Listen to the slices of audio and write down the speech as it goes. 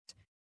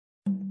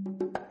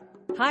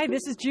Hi,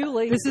 this is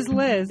Julie. This is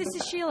Liz. This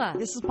is Sheila.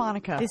 This is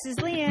Monica. This is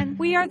Leanne.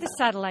 We are the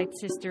Satellite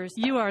Sisters.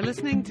 You are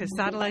listening to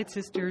Satellite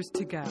Sisters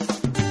to Go.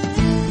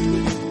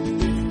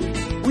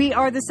 We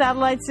are the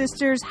Satellite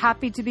Sisters.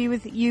 Happy to be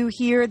with you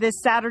here this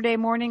Saturday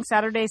morning,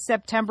 Saturday,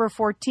 September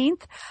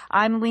 14th.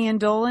 I'm Leanne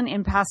Dolan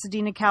in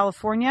Pasadena,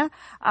 California.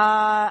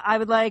 I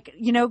would like,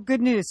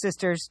 good news,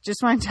 sisters.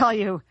 Just want to tell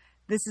you,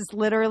 this is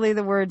literally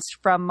the words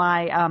from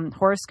my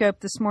horoscope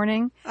this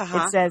morning.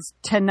 It says,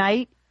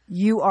 tonight,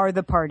 you are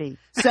the party.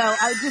 So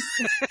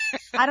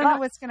I don't know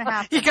what's going to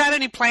happen. You got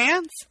any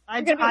plans?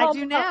 I do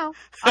now.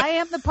 I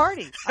am the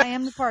party.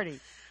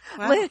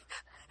 Wow.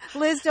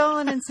 Liz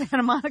Dolan in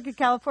Santa Monica,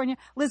 California.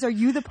 Liz, are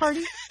you the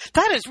party?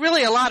 That is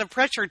really a lot of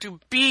pressure to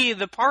be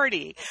the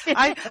party.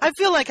 I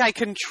feel like I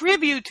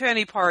contribute to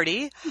any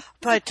party,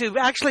 but to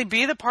actually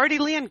be the party,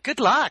 Leanne,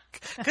 good luck.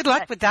 Good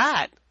luck with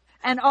that.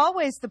 And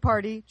always the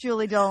party,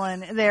 Julie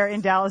Dolan, there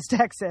in Dallas,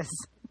 Texas.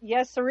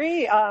 Yes,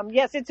 sirree.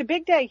 Yes, it's a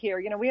big day here.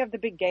 We have the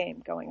big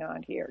game going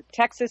on here.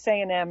 Texas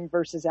A&M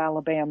versus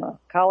Alabama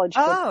college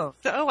football.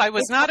 Oh, I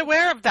was not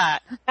aware of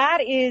that.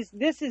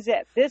 This is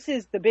it. This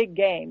is the big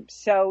game.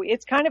 So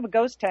it's kind of a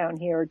ghost town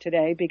here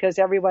today because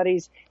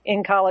everybody's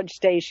in College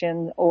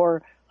Station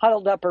or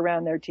huddled up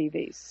around their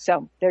TVs.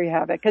 So there you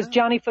have it. Because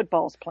Johnny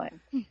Football's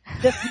playing.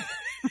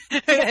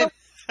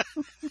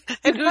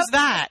 And who's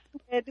that?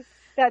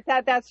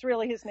 That's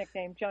really his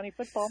nickname, Johnny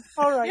Football.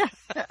 All right.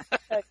 Yeah.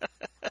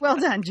 Well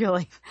done,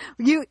 Julie.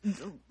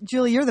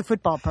 Julie, you're the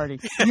football party.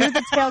 You're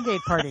the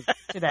tailgate party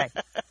today.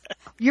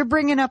 You're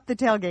bringing up the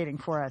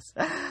tailgating for us.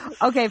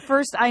 Okay,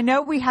 first, I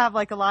know we have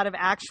a lot of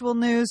actual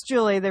news.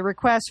 Julie, the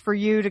request for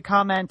you to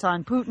comment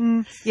on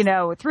Putin,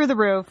 through the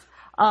roof.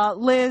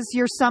 Liz,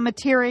 you're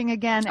summiteering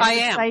again. I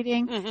am.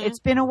 Exciting. Mm-hmm. It's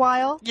been a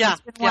while. Yeah.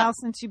 It's been a while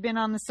since you've been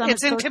on the summit.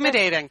 It's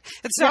intimidating.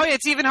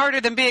 It's even harder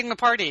than being the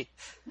party.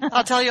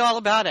 I'll tell you all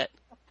about it.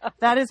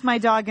 That is my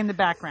dog in the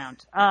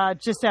background.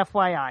 Just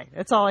FYI.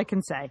 That's all I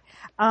can say.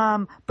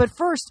 But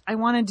first, I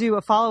want to do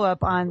a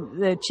follow-up on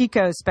the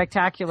Chico's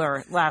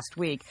Spectacular last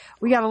week.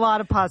 We got a lot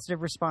of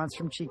positive response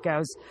from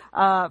Chico's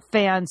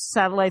fans,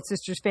 Satellite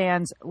Sisters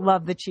fans,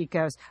 love the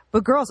Chicos.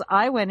 But girls,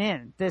 I went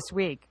in this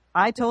week.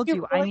 I told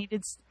you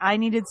I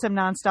needed some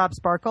nonstop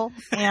sparkle.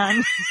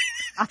 And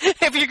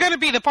if you're going to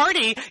be the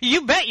party,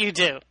 you bet you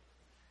do.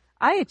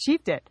 I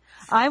achieved it.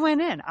 I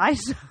went in. I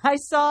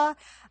saw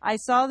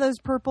those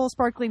purple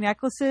sparkly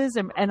necklaces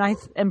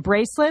and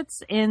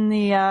bracelets in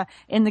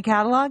the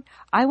catalog.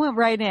 I went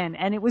right in,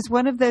 and it was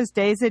one of those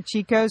days at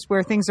Chico's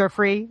where things are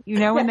free.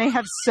 When they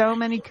have so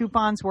many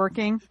coupons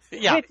working.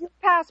 Yeah. With your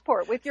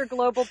passport, with your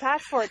global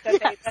passport,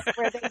 that's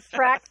where they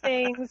track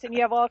things, and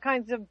you have all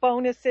kinds of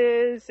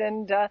bonuses,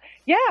 and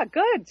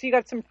good. So you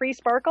got some free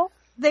sparkle.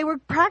 They were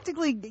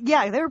practically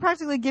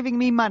giving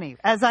me money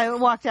as I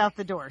walked out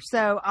the door.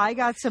 So I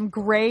got some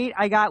great.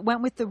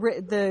 Went with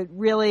the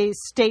really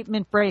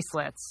statement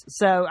bracelets.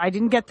 So I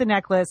didn't get the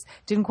necklace,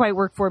 didn't quite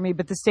work for me,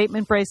 but the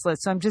statement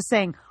bracelets. So I'm just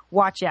saying,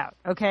 watch out,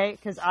 okay?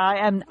 Because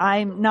I'm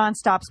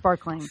nonstop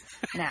sparkling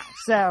now.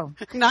 So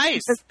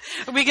nice.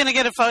 Are we going to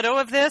get a photo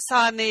of this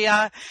on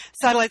the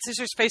Satellite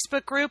Sisters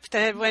Facebook group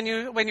when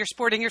you're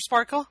sporting your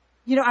sparkle?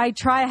 I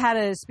had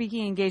a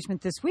speaking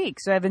engagement this week,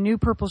 so I have a new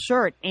purple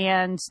shirt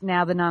and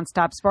now the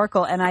nonstop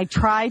sparkle, and I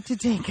tried to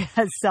take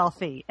a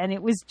selfie, and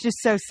it was just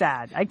so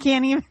sad. I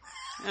can't even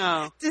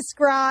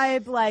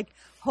describe,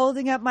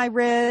 holding up my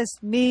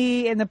wrist,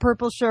 me in the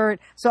purple shirt.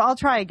 So I'll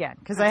try again,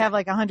 because I have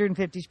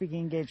 150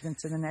 speaking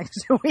engagements in the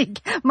next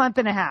month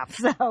and a half.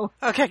 So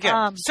okay,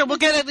 good. So we'll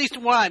get at least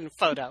one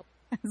photo.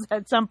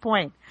 At some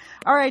point.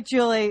 All right,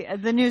 Julie,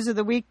 the news of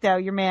the week, though,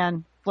 your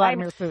man,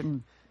 Vladimir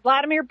Putin.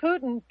 Vladimir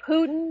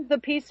Putin the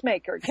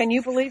Peacemaker. Can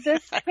you believe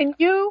this? Can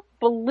you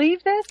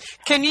believe this?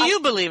 Can you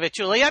believe it,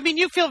 Julie? I mean,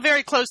 you feel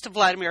very close to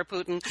Vladimir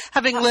Putin,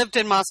 having lived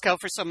in Moscow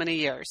for so many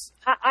years.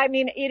 I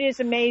mean, it is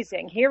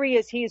amazing. Here he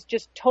is. He is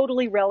just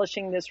totally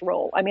relishing this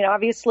role. I mean,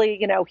 obviously,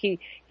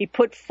 he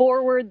put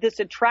forward this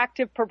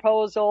attractive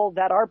proposal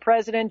that our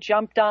president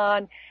jumped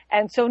on.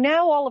 And so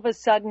now all of a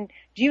sudden,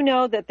 do you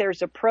know that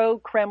there's a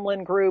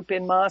pro-Kremlin group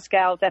in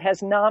Moscow that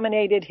has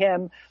nominated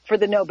him for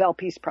the Nobel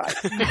Peace Prize?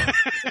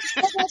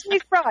 Nobel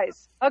Peace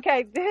Prize.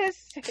 Okay, this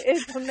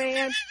is the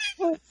man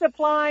who's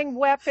supplying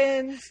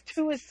weapons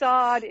to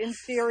Assad in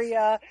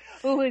Syria,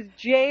 who has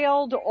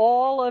jailed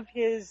all of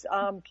his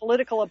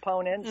political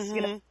opponents,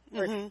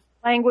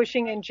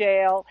 languishing in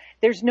jail.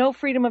 There's no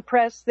freedom of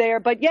press there,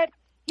 but yet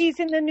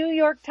he's in the New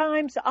York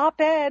Times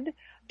op-ed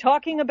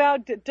talking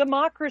about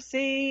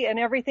democracy and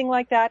everything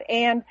like that.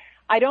 And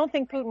I don't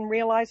think Putin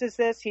realizes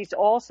this. He's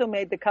also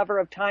made the cover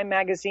of Time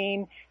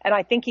magazine, and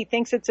I think he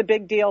thinks it's a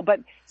big deal, but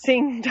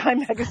seeing Time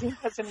magazine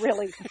doesn't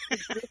really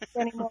exist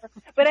anymore.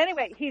 But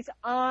anyway, he's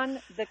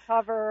on the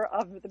cover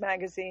of the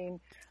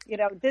magazine.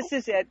 This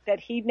is it, that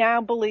he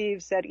now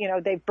believes that,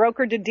 they've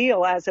brokered a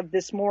deal as of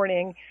this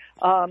morning.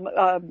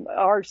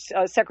 Our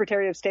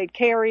Secretary of State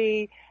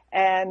Kerry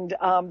and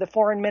the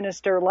Foreign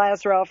Minister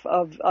Lavrov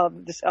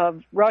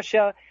of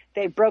Russia,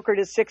 they've brokered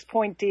a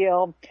 6-point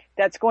deal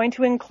that's going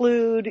to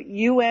include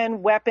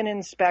UN weapon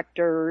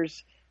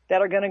inspectors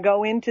that are going to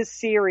go into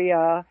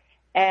Syria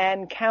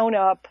and count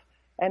up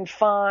and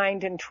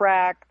find and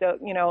track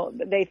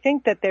they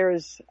think that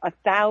there's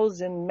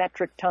 1,000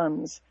 metric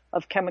tons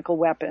of chemical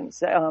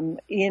weapons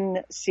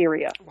in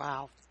Syria.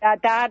 Wow.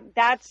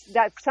 That's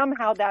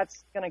somehow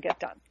that's going to get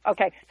done.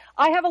 Okay.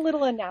 I have a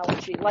little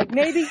analogy, like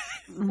maybe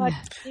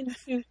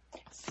into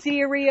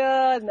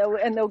Syria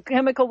and the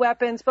chemical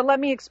weapons, but let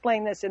me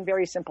explain this in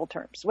very simple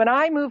terms. When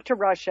I moved to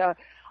Russia,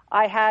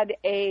 I had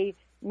a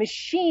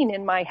machine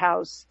in my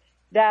house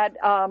that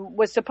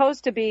was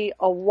supposed to be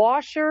a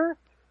washer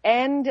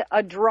and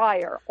a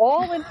dryer,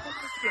 all in one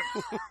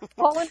machine.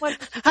 All in one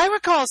machine. I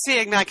recall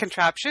seeing that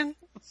contraption.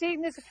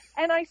 Seeing this,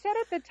 and I said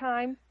at the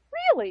time,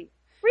 really,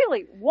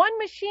 one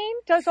machine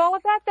does all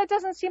of that? That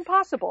doesn't seem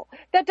possible.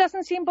 That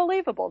doesn't seem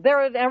believable.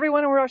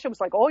 Everyone in Russia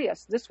was like, oh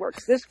yes, this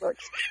works.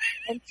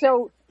 And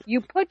so you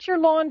put your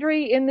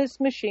laundry in this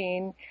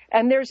machine,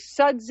 and there's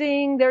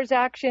sudsing, there's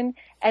action,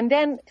 and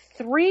then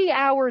 3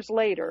 hours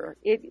later,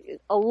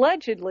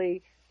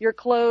 allegedly, your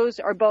clothes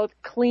are both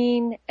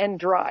clean and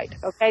dried.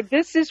 Okay,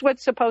 this is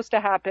what's supposed to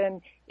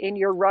happen in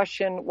your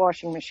Russian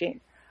washing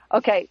machine.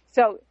 Okay,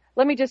 so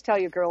let me just tell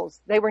you,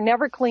 girls, they were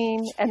never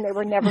clean and they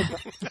were never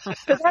dry.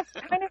 So that's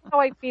kind of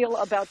how I feel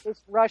about this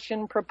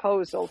Russian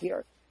proposal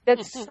here,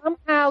 that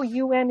somehow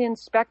UN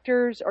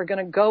inspectors are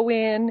going to go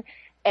in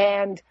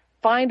and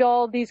find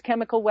all these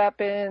chemical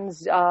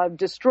weapons,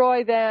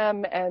 destroy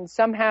them, and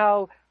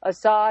somehow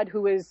Assad,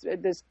 who is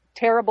this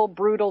terrible,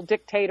 brutal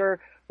dictator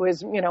who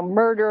has,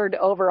 murdered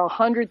over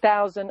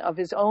 100,000 of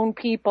his own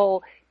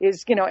people,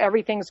 is,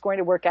 everything's going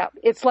to work out.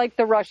 It's like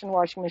the Russian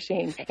washing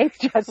machine. It's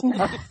just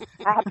not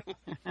happening.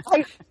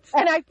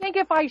 And I think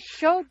if I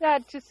showed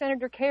that to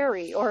Senator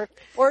Kerry or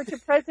to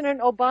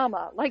President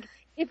Obama, like,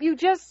 if you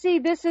just see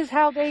this is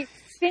how they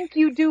think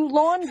you do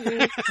laundry,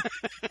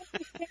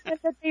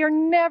 that they are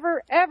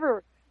never,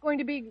 ever going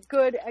to be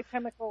good at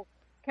chemical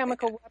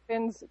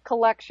weapons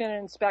collection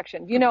and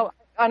inspection.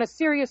 On a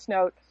serious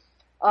note,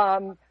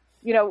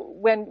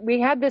 when we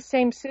had this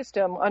same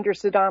system under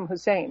Saddam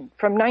Hussein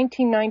from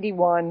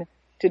 1991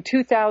 to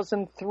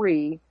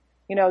 2003,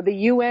 the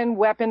UN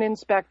weapon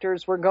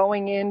inspectors were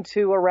going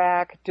into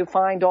Iraq to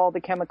find all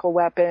the chemical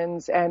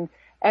weapons. And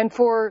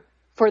for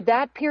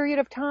that period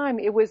of time,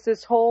 it was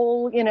this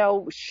whole,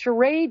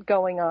 charade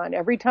going on.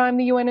 Every time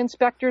the UN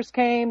inspectors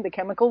came, the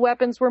chemical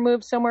weapons were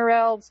moved somewhere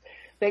else.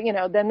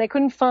 Then they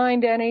couldn't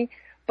find any.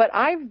 But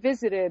I've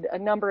visited a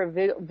number of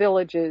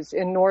villages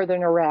in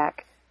northern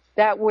Iraq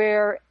that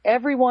where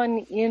everyone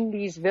in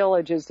these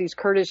villages, these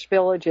Kurdish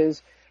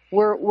villages,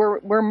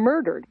 were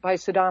murdered by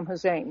Saddam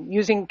Hussein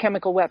using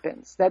chemical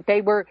weapons. That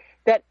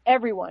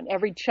everyone,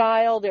 every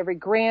child, every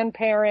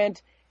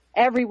grandparent,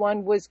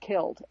 everyone was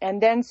killed.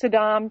 And then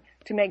Saddam,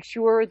 to make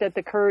sure that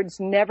the Kurds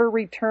never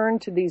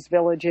returned to these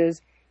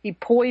villages, he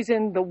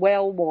poisoned the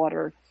well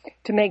water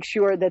to make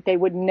sure that they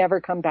would never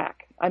come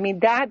back. I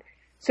mean,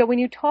 so when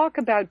you talk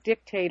about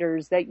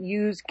dictators that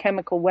use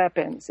chemical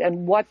weapons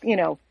and what,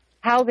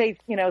 how they,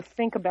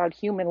 think about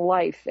human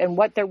life and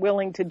what they're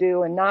willing to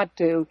do and not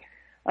do.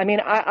 I mean,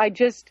 I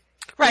just...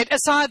 Right.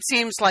 Assad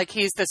seems like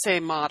he's the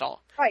same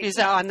model. Right. He's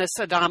on the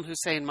Saddam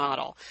Hussein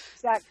model.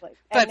 Exactly.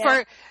 But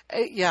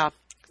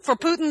for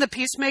Putin, the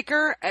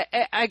peacemaker,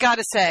 I got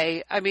to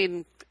say, I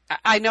mean,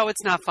 I know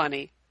it's not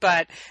funny,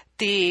 but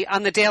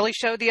on the Daily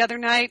Show the other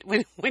night,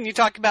 when you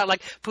talk about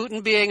like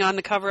Putin being on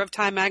the cover of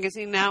Time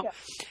magazine now,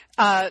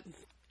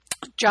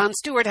 Jon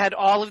Stewart had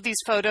all of these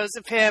photos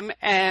of him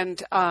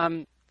and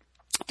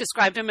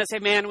described him as a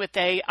man with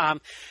a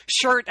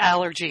shirt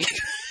allergy.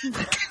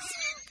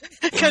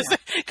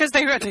 Because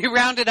they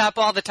rounded up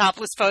all the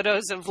topless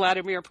photos of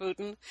Vladimir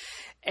Putin.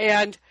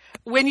 And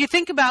when you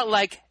think about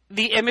like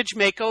the image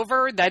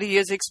makeover that he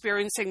is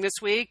experiencing this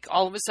week,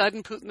 all of a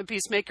sudden Putin the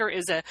Peacemaker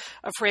is a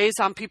phrase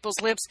on people's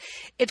lips.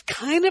 It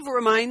kind of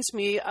reminds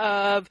me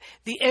of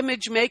the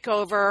image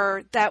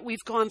makeover that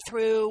we've gone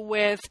through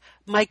with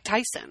Mike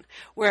Tyson,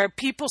 where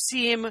people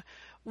seem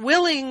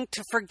willing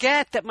to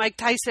forget that Mike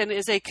Tyson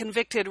is a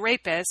convicted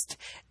rapist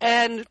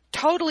and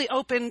totally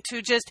open to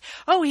just,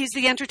 he's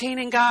the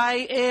entertaining guy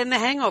in the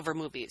Hangover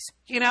movies.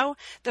 The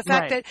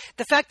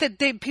fact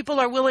that people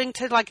are willing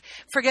to like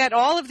forget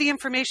all of the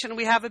information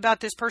we have about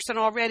this person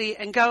already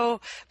and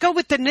go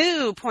with the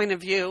new point of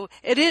view.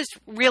 It is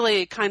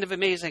really kind of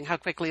amazing how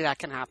quickly that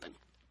can happen.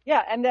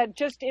 Yeah, and that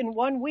just in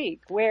 1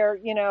 week where,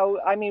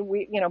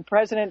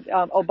 President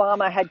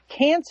Obama had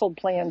canceled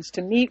plans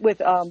to meet with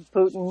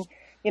Putin,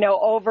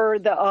 over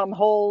the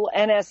whole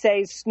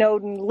NSA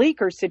Snowden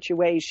leaker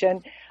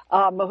situation,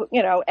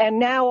 and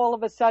now all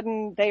of a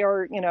sudden they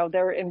are,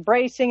 they're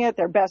embracing it.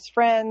 They're best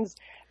friends.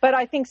 But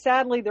I think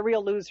sadly the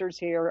real losers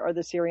here are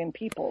the Syrian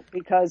people,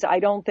 because I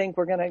don't think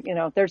we're going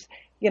to,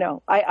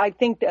 I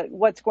think that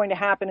what's going to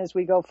happen as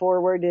we go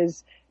forward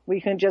is we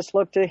can just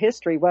look to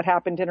history, what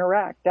happened in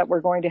Iraq, that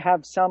we're going to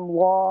have some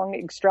long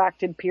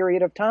extracted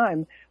period of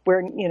time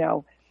where,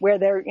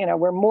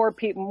 where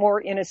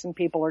more innocent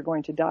people are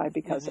going to die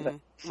because of it.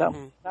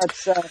 So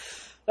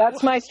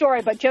That's my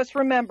story. But just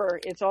remember,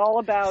 it's all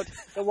about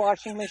the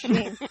washing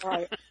machine.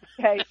 Right.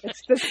 Okay,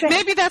 it's the same.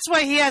 Maybe that's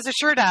why he has a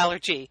shirt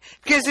allergy,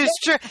 because his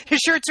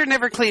shirts are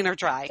never clean or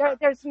dry.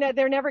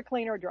 They're never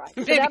clean or dry.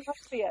 So that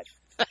must be it.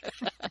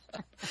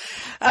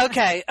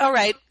 Okay, all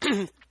right.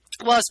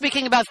 Well,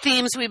 speaking about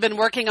themes we've been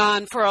working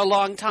on for a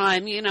long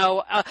time,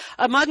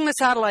 among the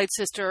Satellite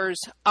Sisters,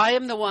 I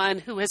am the one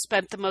who has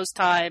spent the most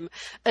time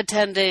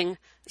attending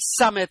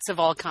summits of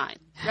all kind,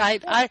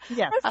 right?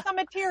 You're a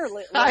summiteer.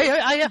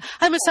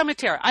 I'm a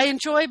summiteer. I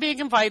enjoy being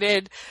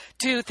invited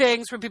to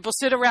things where people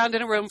sit around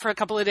in a room for a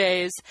couple of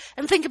days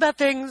and think about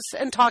things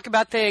and talk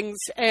about things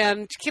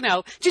and,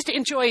 just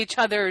enjoy each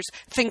other's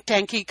think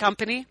tanky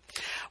company.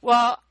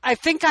 Well, I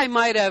think I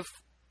might have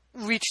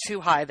reached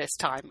too high this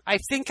time. I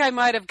think I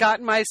might have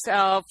gotten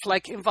myself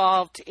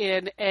involved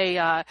in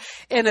a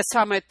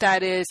summit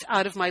that is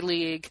out of my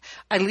league.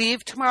 I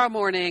leave tomorrow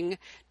morning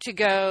to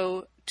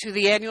go to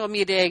the annual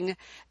meeting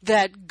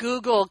that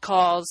Google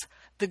calls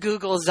the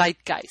Google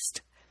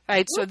Zeitgeist.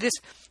 Right? So this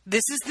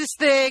is this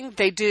thing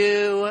they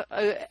do.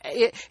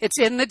 It's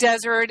in the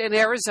desert in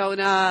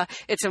Arizona.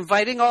 It's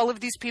inviting all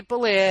of these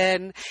people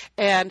in,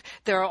 and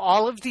there are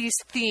all of these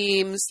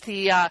themes.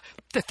 The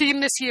theme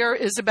this year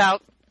is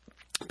about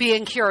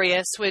being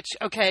curious, which,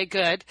 okay,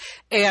 good.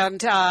 And,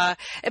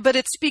 but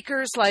it's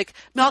speakers like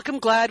Malcolm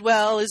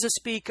Gladwell is a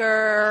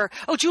speaker.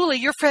 Oh, Julie,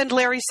 your friend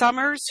Larry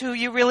Summers, who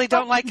you really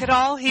don't like at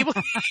all, he will,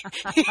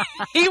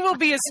 he will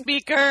be a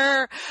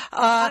speaker.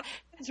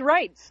 His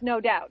rights, no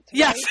doubt.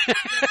 Yes.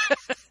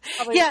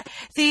 Right? Yeah.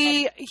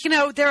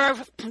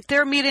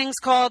 There are meetings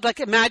called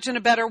Imagine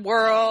a Better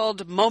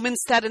World,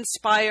 Moments That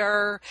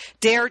Inspire,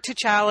 Dare to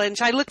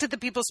Challenge. I looked at the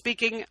people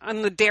speaking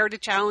on the Dare to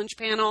Challenge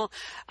panel.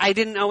 I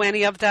didn't know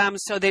any of them,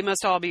 so they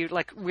must all be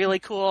really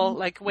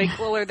cool, way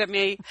cooler than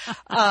me.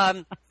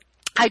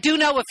 I do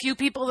know a few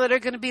people that are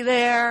going to be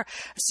there.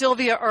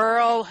 Sylvia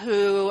Earle,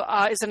 who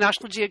is a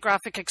National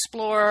Geographic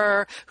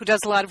explorer, who does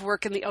a lot of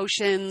work in the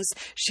oceans.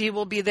 She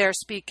will be there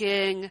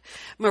speaking.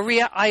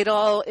 Maria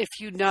Idol, if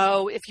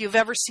you've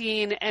ever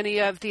seen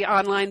any of the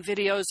online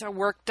videos or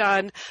work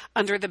done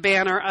under the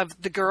banner of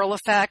the Girl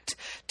Effect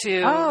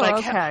to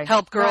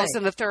help girls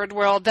in the third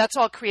world. That's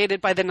all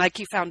created by the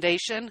Nike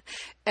Foundation.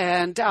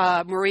 And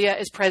Maria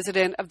is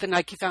president of the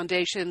Nike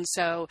Foundation,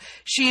 so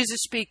she's a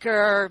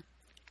speaker.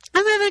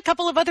 And then a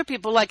couple of other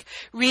people like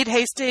Reed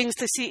Hastings,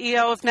 the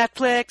CEO of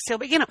Netflix. So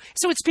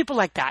it's people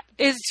like that.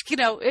 It's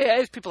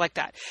people like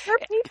that. They're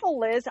people,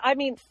 Liz. I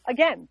mean,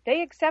 again,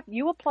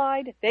 you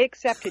applied, they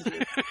accepted you.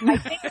 I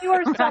think you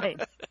are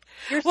right.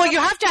 Well, you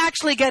have to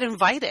actually get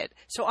invited.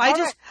 So I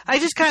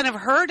just kind of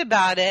heard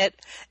about it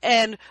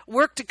and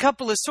worked a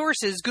couple of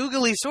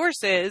googly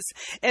sources,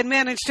 and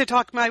managed to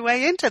talk my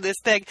way into this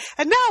thing.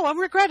 And now I'm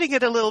regretting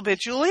it a little bit,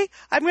 Julie.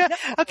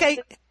 Okay.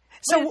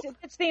 So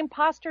it's the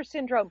imposter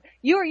syndrome.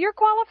 You're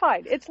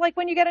qualified. It's like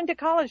when you get into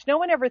college, no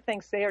one ever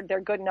thinks they're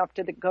good enough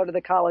to go to the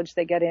college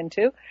they get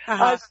into.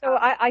 So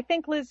I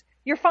think, Liz,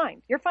 you're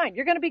fine. You're fine.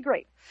 You're going to be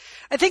great.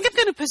 I think I'm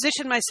going to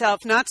position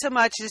myself not so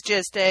much as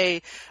just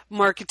a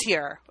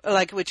marketeer,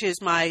 which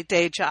is my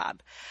day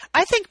job.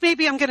 I think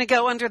maybe I'm going to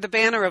go under the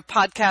banner of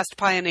podcast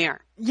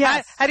pioneer.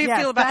 Yes. How do you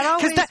feel about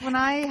that? When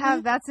I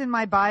have that's in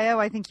my bio,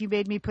 I think you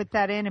made me put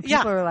that in, and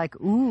people are like,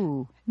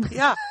 ooh.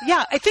 Yeah.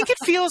 I think it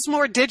feels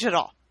more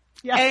digital.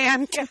 Yeah.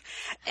 And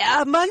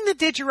among the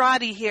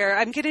digerati here,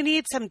 I'm going to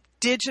need some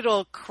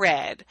digital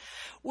cred,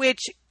 which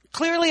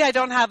clearly I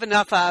don't have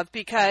enough of,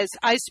 because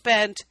I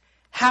spent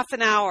half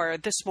an hour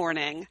this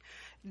morning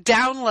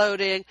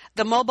downloading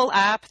the mobile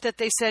app that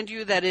they send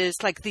you that is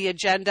the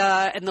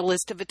agenda and the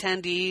list of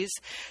attendees.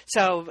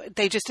 So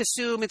they just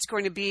assume it's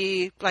going to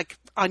be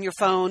on your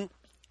phone.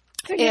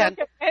 Did you look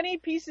at any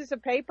pieces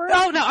of paper?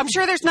 Oh, no, I'm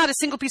sure there's not a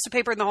single piece of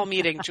paper in the whole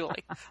meeting,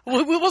 Julie.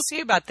 We will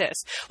see about this.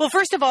 Well,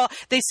 first of all,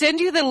 they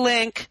send you the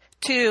link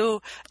to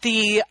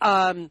the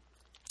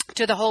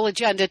whole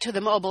agenda, to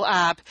the mobile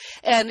app,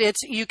 and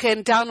you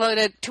can download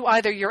it to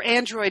either your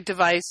Android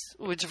device,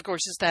 which of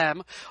course is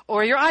them,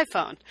 or your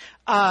iPhone.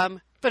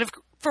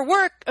 For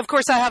work, of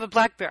course, I have a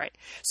BlackBerry.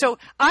 So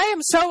I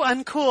am so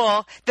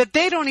uncool that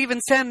they don't even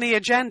send the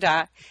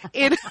agenda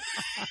in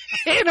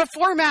a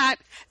format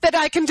that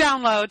I can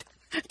download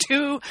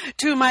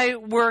to my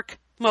work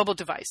mobile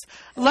device.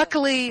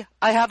 Luckily,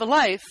 I have a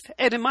life,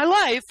 and in my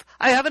life,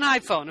 I have an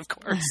iPhone, of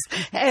course.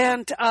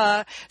 And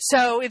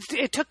so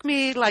it took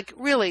me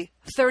really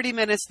 30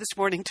 minutes this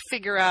morning to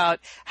figure out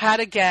how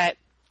to get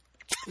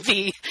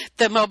the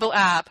mobile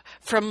app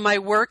from my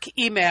work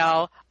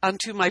email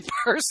onto my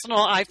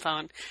personal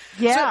iPhone.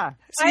 Yeah.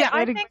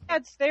 I think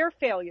that's their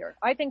failure.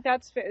 I think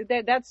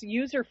that's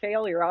user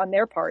failure on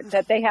their part,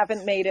 that they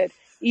haven't made it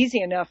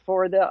easy enough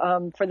for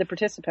the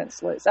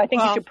participants, Liz. I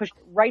think you should push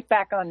right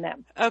back on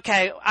them.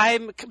 Okay,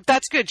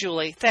 that's good,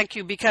 Julie. Thank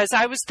you, because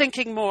I was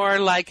thinking more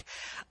like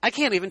I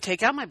can't even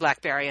take out my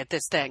BlackBerry at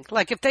this thing.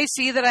 Like if they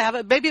see that I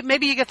have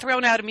maybe you get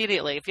thrown out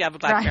immediately if you have a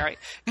BlackBerry,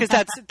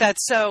 because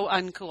that's so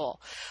uncool.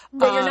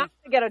 Well, you're not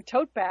going to get a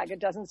tote bag. It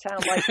doesn't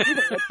sound like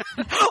either.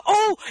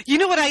 Oh, you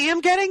know what I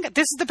am getting?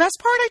 This is the best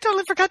part. I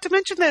totally forgot to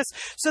mention this.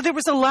 So there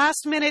was a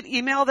last-minute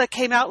email that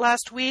came out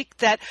last week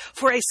that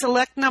for a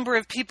select number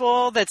of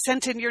people that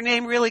sent in your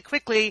name really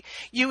quickly,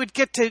 you would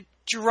get to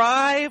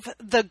drive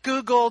the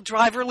Google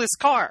driverless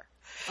car.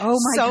 Oh,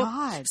 my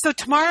God. So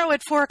tomorrow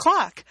at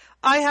 4:00,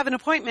 I have an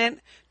appointment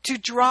to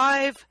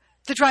drive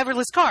the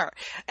driverless car.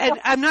 And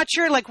I'm not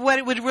sure, like, what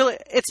it would really,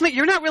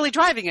 you're not really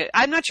driving it.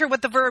 I'm not sure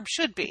what the verb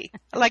should be.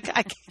 Like,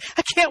 I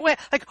can't wait.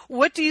 Like,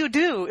 what do you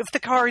do if the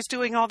car is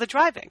doing all the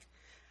driving?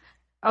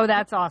 Oh,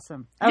 that's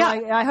awesome. Oh,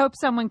 Yeah. I hope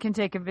someone can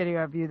take a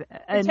video of you.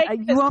 And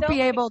you won't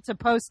be able to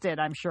post it,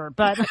 I'm sure,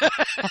 but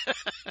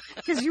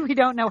because we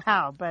don't know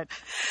how. But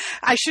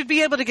I should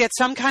be able to get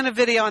some kind of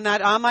video on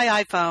that on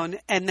my iPhone.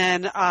 And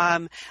then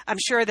I'm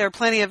sure there are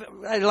plenty of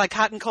like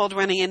hot and cold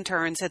running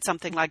interns at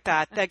something like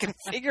that can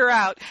figure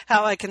out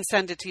how I can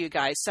send it to you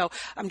guys. So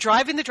I'm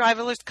driving the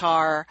driverless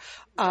car.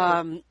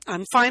 I'm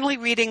finally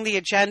reading the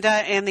agenda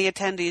and the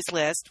attendees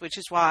list, which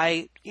is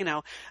why,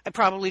 I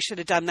probably should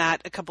have done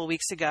that a couple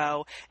weeks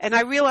ago. And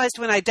I realized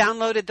when I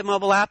downloaded the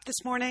mobile app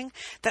this morning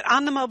that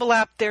on the mobile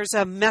app, there's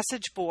a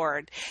message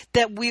board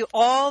that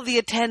all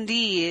the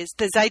attendees,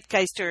 the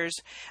Zeitgeisters,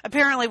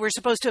 apparently we're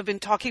supposed to have been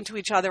talking to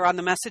each other on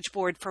the message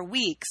board for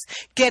weeks,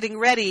 getting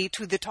ready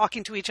to the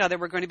talking to each other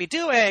we're going to be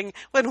doing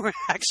when we're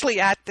actually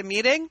at the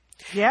meeting.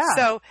 yeah,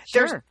 So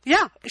sure.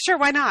 sure.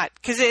 Why not?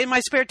 Because in my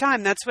spare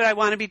time, that's what I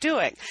want to be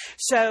doing.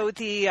 So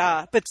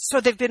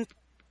so they've been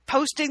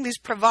posting these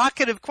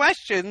provocative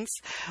questions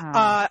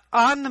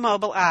on the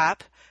mobile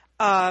app.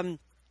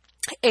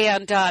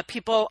 And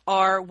people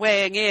are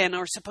weighing in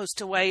or supposed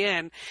to weigh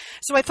in.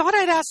 So I thought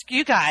I'd ask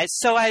you guys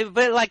so I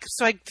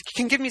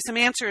can give me some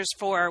answers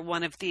for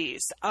one of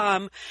these.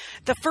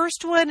 The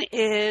first one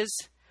is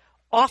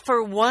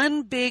offer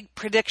one big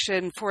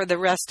prediction for the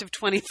rest of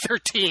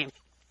 2013.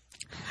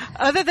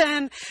 Other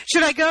than,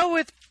 should I go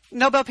with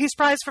Nobel Peace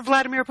Prize for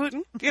Vladimir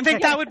Putin? Do you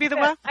think that would be the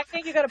one? I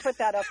think you got to put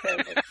that up there.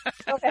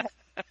 Okay.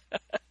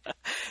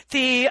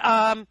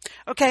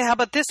 Okay, how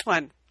about this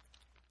one?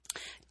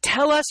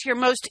 Tell us your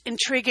most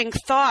intriguing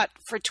thought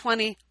for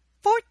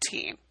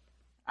 2014.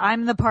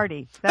 I'm the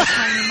party. That's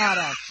my new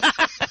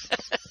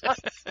motto.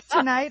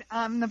 Tonight,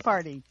 I'm the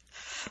party.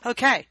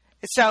 Okay.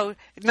 So,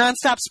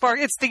 nonstop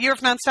sparkle. It's the year of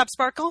nonstop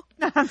sparkle?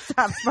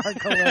 Nonstop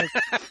sparkle, Liz.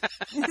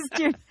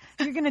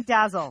 You're going to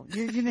dazzle.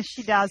 You're going to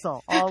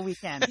she-dazzle all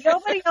weekend.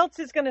 Nobody else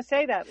is going to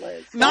say that,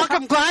 Liz.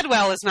 Malcolm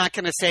Gladwell is not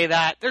going to say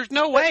that. There's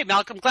no way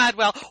Malcolm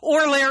Gladwell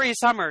or Larry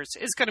Summers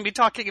is going to be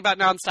talking about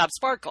nonstop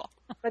sparkle.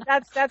 But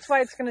that's why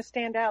it's going to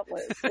stand out,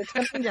 Liz.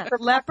 It's going to be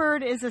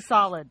Leopard is a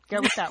solid.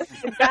 Go with that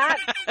one.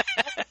 That's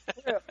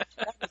true.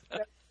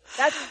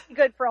 That's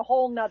good for a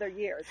whole nother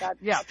year.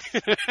 Yeah.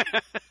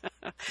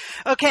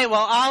 Okay,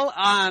 well,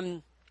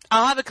 I'll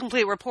have a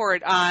complete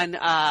report on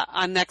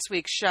next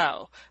week's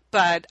show,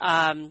 but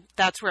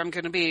that's where I'm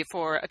going to be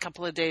for a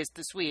couple of days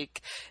this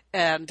week,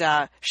 and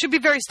should be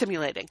very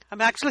stimulating.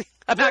 I'm actually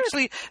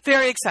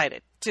very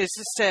excited to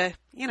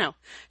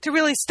to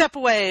really step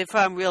away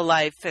from real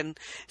life and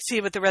see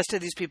what the rest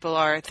of these people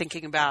are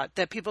thinking about.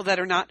 The people that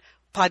are not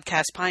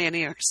podcast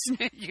pioneers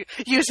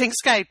using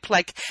Skype.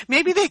 Like,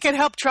 maybe they can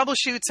help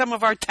troubleshoot some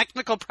of our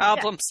technical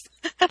problems.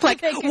 Yeah.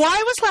 Like,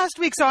 why was last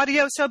week's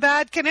audio so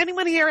bad? Can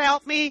anyone here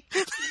help me?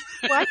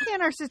 Why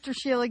can't our sister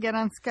Sheila get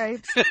on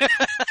Skype?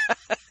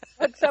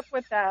 What's up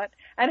with that?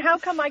 And how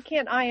come I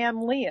can't I am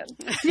Lian?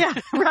 Yeah,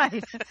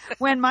 right.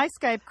 When my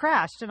Skype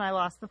crashed and I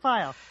lost the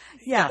file.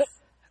 Yes.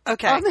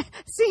 Okay.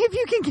 See if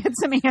you can get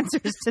some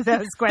answers to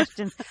those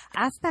questions.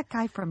 Ask that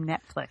guy from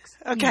Netflix.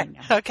 Okay.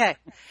 Okay.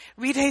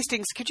 Reed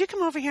Hastings, could you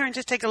come over here and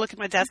just take a look at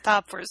my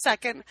desktop for a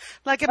second?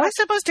 Like, am I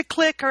supposed to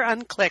click or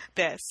unclick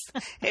this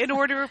in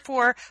order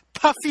for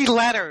Puffy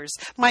Letters,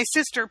 my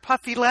sister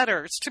Puffy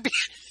Letters, to be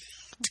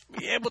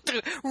able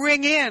to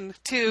ring in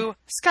to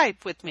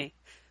Skype with me?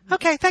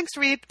 Okay, thanks,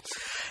 Reed.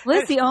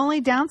 Liz, the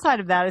only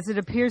downside of that is it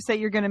appears that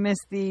you're going to miss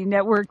the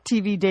network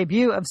TV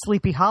debut of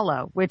Sleepy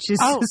Hollow, which is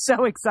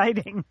so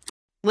exciting.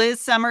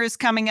 Liz, summer is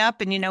coming up,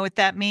 and you know what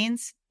that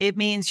means? It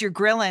means you're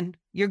grilling.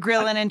 You're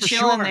grilling and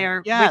chilling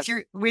there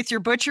with your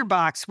butcher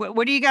box.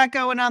 What do you got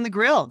going on the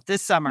grill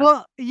this summer?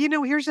 Well,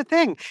 here's the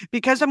thing.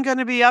 Because I'm going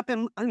to be up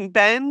in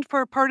Bend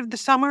for part of the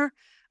summer,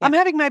 I'm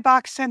having my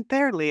box sent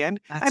there, Leanne.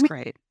 That's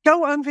great.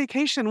 Go on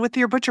vacation with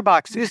your butcher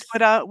box is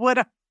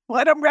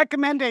what I'm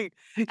recommending.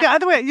 Yeah,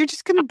 other way, you're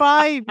just going to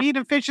buy meat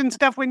and fish and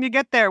stuff when you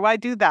get there. Why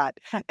do that?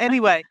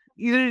 Anyway,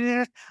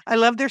 I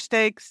love their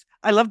steaks.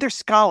 I love their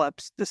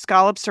scallops. The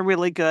scallops are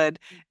really good.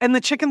 And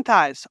the chicken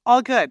thighs,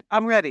 all good.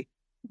 I'm ready.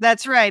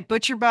 That's right.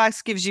 Butcher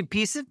Box gives you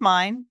peace of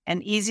mind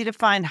and easy to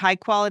find high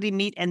quality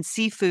meat and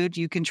seafood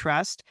you can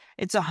trust.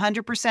 It's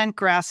 100%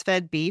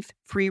 grass-fed beef,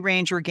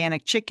 free-range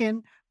organic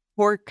chicken,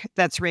 pork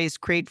that's raised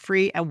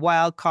crate-free and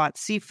wild-caught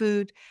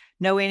seafood.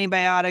 No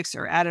antibiotics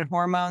or added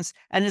hormones.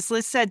 And as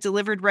Liz said,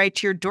 delivered right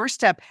to your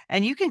doorstep.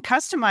 And you can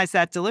customize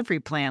that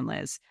delivery plan,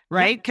 Liz,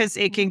 right? Because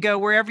it can go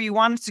wherever you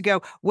want it to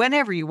go,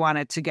 whenever you want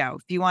it to go.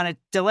 If you want to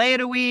delay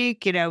it a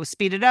week,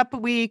 speed it up a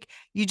week,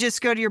 you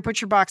just go to your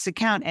ButcherBox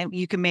account and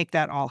you can make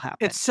that all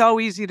happen. It's so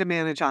easy to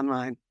manage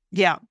online.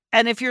 Yeah.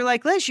 And if you're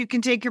like Liz, you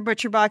can take your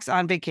ButcherBox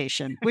on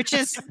vacation, which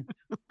is...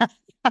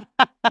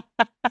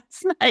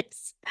 That's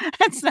nice.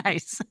 That's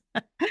nice.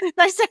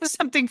 Nice to have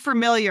something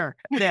familiar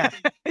there.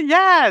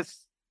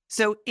 Yes.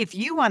 So if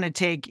you want to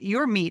take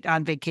your meat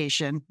on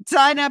vacation,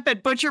 sign up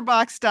at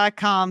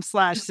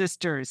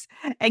butcherbox.com/sisters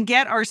and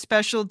get our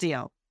special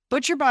deal.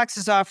 ButcherBox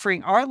is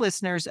offering our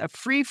listeners a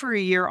free for a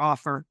year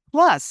offer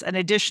plus an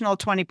additional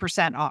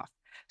 20% off.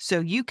 So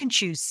you can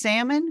choose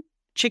salmon,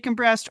 chicken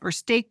breast, or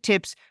steak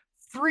tips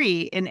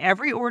free in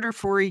every order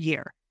for a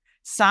year.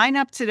 Sign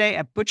up today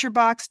at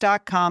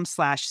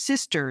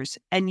butcherbox.com/sisters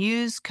and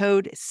use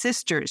code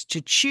SISTERS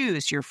to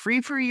choose your free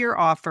for a year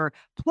offer,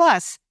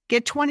 plus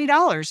get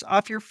 $20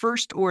 off your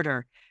first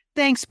order.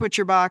 Thanks,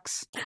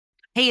 ButcherBox.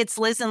 Hey, it's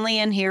Liz and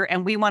Leanne here,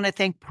 and we want to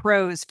thank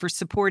Pros for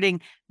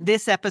supporting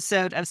this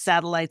episode of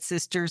Satellite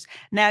Sisters.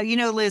 Now,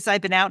 Liz,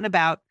 I've been out and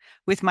about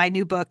with my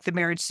new book, The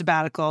Marriage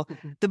Sabbatical.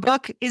 The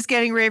book is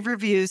getting rave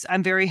reviews.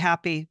 I'm very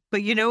happy.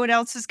 But you know what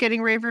else is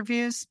getting rave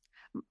reviews?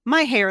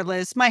 My hair,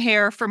 Liz, my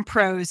hair from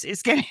Pros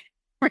is getting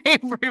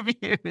rave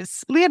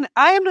reviews. Leanne,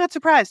 I am not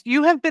surprised.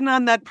 You have been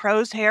on that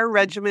Pros hair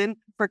regimen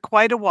for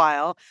quite a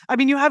while. I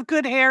mean, you have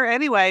good hair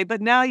anyway, but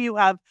now you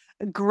have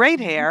great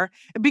hair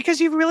because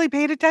you've really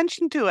paid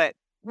attention to it.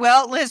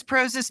 Well, Liz,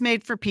 Pros is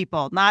made for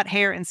people, not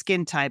hair and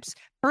skin types.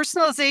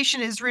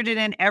 Personalization is rooted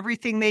in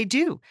everything they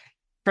do,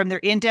 from their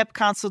in-depth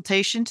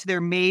consultation to their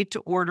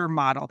made-to-order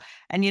model.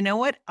 And you know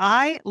what?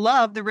 I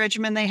love the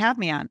regimen they have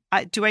me on.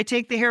 Do I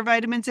take the hair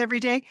vitamins every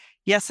day?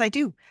 Yes, I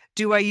do.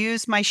 Do I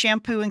use my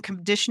shampoo and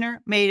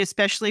conditioner made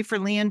especially for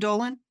Leanne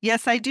Dolan?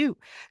 Yes, I do.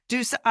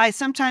 Do I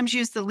sometimes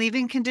use the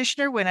leave-in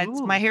conditioner when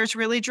my hair's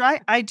really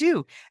dry? I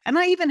do. And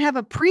I even have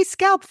a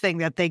pre-scalp thing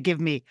that they give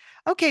me.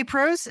 Okay,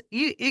 Pros,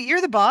 you're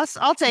the boss.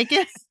 I'll take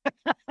it.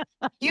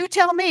 You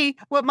tell me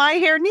what my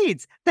hair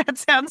needs. That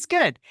sounds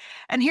good.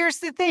 And here's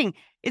the thing.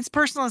 It's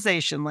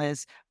personalization,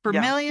 Liz. For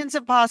millions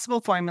of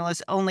possible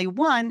formulas, only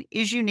one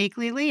is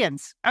uniquely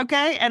Leanne's.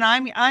 Okay? And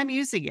I'm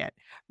using it.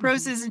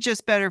 Pros isn't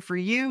just better for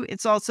you,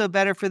 it's also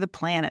better for the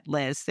planet,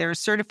 Liz. They're a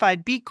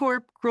certified B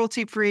Corp,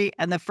 cruelty-free,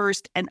 and the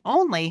first and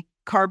only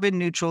carbon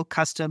neutral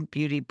custom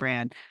beauty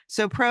brand.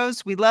 So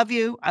Pros, we love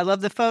you. I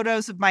love the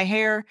photos of my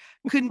hair.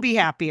 Couldn't be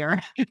happier.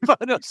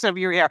 Photos of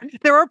your hair.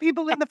 There are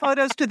people in the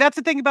photos too. That's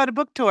the thing about a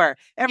book tour.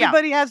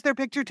 Everybody has their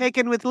picture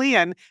taken with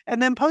Leanne and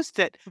then post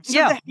it. So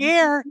the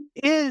hair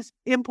is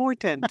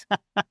important.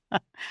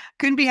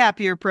 Couldn't be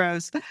happier,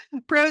 Pros.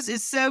 Pros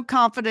is so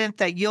confident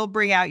that you'll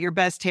bring out your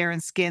best hair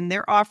and skin.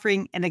 They're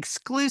offering an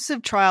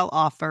exclusive trial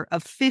offer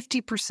of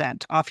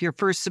 50% off your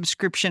first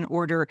subscription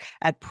order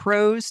at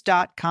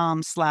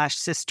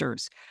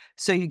pros.com/sisters.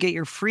 So you get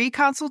your free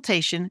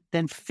consultation,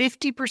 then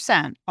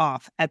 50%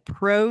 off at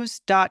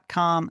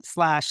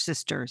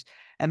pros.com/sisters.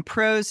 And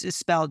Pros is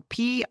spelled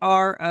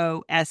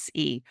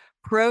PROSE.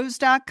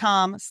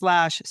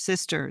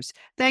 Pros.com/sisters.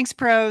 Thanks,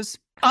 Pros.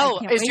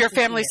 Oh, is your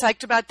family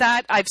psyched about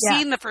that? I've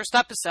seen the first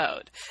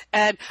episode,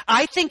 and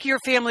I think your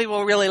family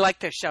will really like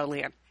this show,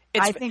 Leanne.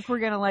 I think we're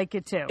going to like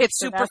it too. It's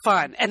super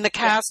fun, and the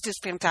cast is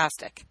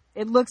fantastic.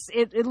 It looks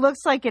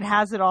like it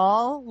has it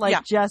all,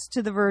 just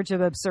to the verge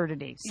of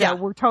absurdity. So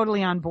we're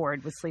totally on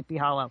board with Sleepy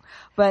Hollow.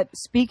 But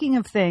speaking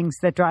of things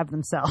that drive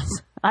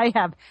themselves, I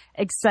have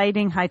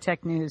exciting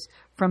high-tech news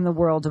from the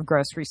world of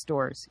grocery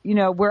stores,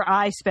 where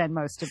I spend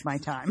most of my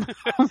time.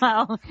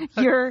 Well,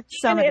 you're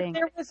summiting. If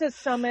there was a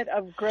summit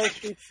of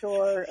grocery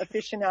store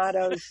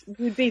aficionados,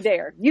 you'd be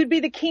there. You'd be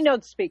the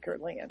keynote speaker,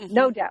 Leanne,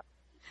 no doubt.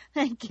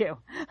 Thank you.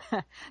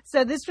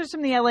 So this was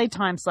from the LA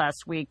Times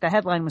last week. The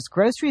headline was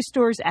grocery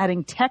stores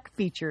adding tech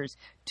features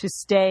to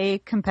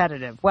stay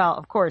competitive. Well,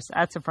 of course,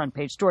 that's a front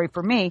page story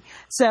for me.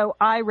 So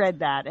I read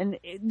that, and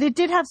it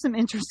did have some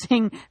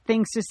interesting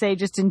things to say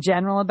just in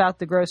general about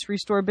the grocery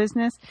store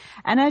business.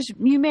 And as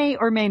you may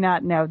or may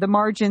not know, the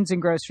margins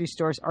in grocery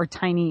stores are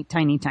tiny,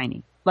 tiny,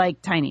 tiny.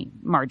 Like tiny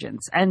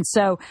margins. And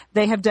so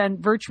they have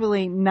done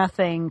virtually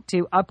nothing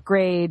to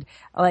upgrade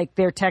like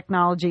their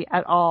technology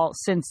at all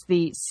since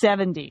the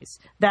 70s.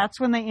 That's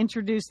when they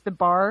introduced the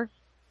bar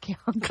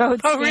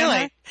code Oh, scanner.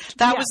 really?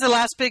 That was the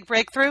last big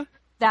breakthrough?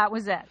 That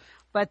was it.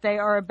 But they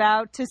are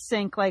about to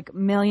sink like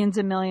millions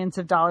and millions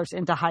of dollars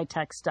into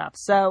high-tech stuff.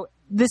 So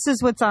this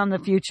is what's on the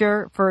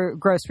future for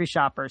grocery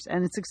shoppers,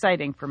 and it's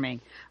exciting for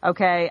me.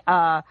 Okay.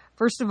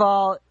 First of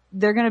all,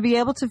 they're going to be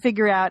able to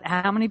figure out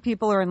how many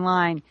people are in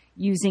line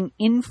using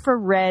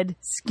infrared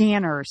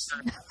scanners.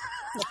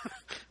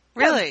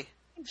 Really?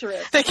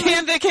 They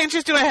can't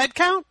just do a head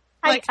count?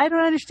 I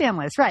don't understand,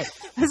 Liz. Right.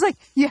 It's like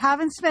you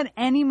haven't spent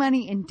any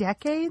money in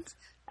decades,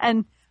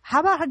 and how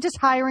about just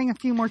hiring a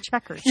few more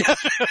checkers?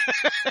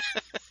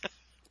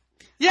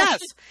 Yes.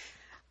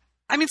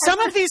 I mean, some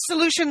of these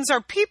solutions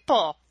are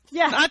people.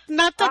 Yeah.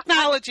 Not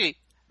technology.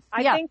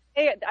 I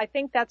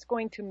think that's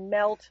going to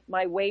melt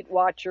my Weight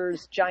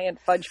Watchers giant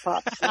fudge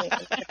pops.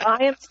 If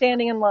I am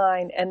standing in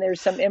line and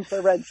there's some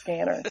infrared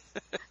scanner,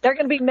 they're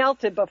going to be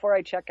melted before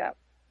I check out.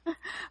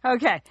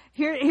 Okay,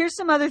 here's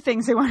some other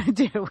things I want to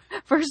do.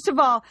 First of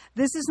all,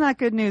 this is not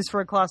good news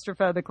for a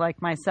claustrophobic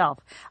like myself.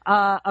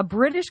 A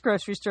British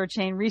grocery store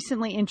chain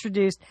recently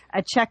introduced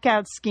a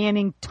checkout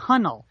scanning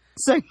tunnel.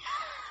 So,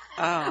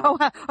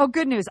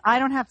 good news. I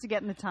don't have to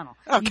get in the tunnel.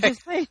 Okay. You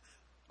just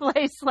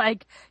place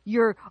like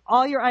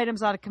all your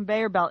items on a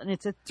conveyor belt, and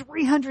it's a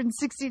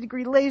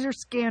 360-degree laser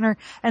scanner,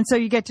 and so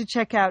you get to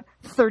check out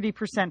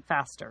 30%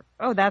 faster.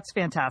 Oh, that's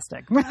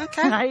fantastic.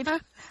 Okay. Right?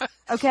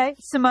 Okay.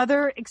 Some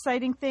other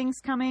exciting things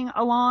coming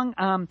along.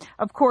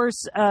 Of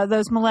course,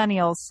 those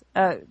millennials,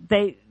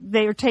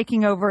 they are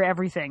taking over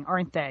everything,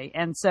 aren't they?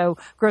 And so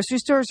grocery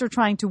stores are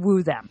trying to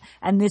woo them.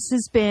 And this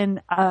has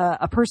been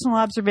a personal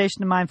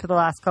observation of mine for the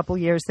last couple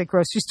of years, that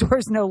grocery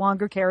stores no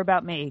longer care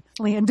about me,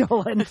 Leanne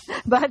Dolan,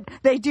 but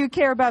they do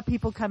care about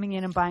people coming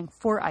in and buying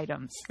 4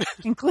 items,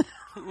 including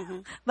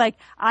like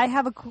I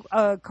have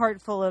a cart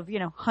full of,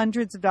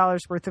 hundreds of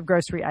dollars worth of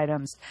grocery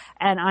items,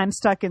 and I'm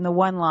stuck in the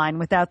one line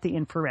without the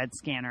infrared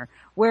scanner.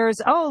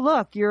 Whereas, oh,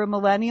 look, you're a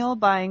millennial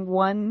buying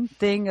one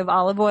thing of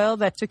olive oil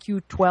that took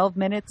you 12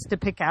 minutes to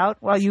pick out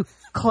while you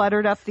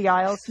cluttered up the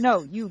aisles.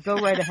 No, you go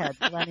right ahead,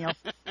 millennial.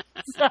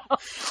 So,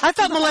 I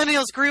thought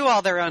millennials grew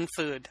all their own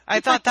food. I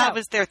thought that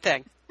was their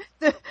thing.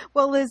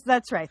 Well, Liz,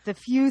 that's right. The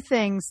few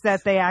things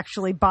that they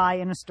actually buy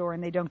in a store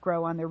and they don't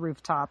grow on their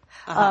rooftop,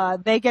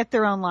 they get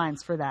their own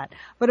lines for that.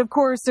 But of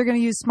course, they're going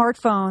to use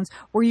smartphones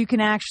where you can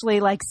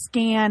actually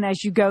scan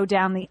as you go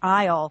down the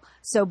aisle.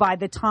 So by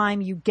the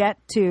time you get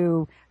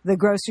to the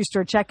grocery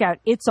store checkout,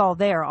 it's all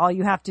there. All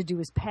you have to do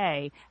is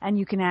pay, and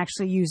you can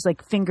actually use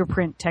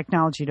fingerprint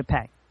technology to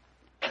pay.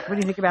 What do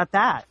you think about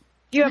that?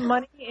 Do you have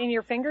money in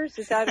your fingers?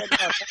 Is that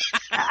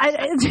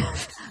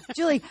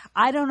Julie,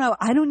 I don't know.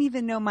 I don't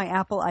even know my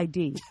Apple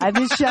ID. I've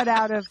been shut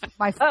out of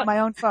my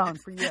own phone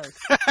for years.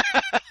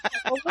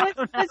 Well,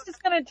 Liz is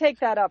going to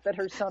take that up at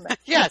her summit.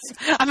 Yes.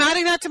 I'm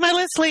adding that to my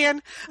list, Leanne.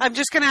 I'm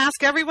just going to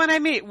ask everyone I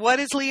meet, what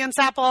is Leanne's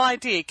Apple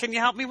ID? Can you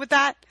help me with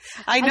that?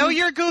 I know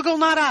you're Google,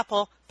 not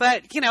Apple,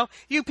 but,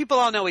 you people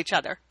all know each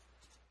other.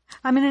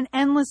 I'm in an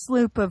endless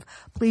loop of,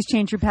 please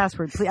change your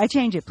password. Please, I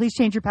change it. Please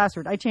change your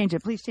password. I change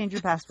it. Please change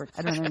your password.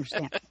 I don't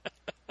understand.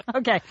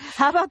 Okay.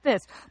 How about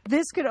this?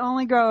 This could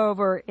only go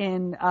over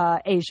in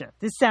Asia.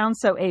 This sounds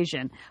so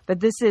Asian,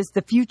 but this is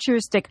the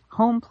futuristic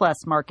Home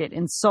Plus market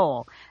in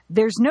Seoul.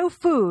 There's no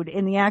food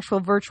in the actual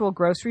virtual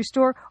grocery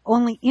store,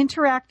 only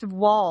interactive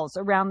walls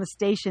around the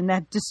station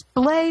that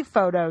display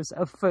photos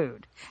of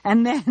food.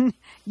 And then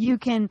you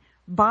can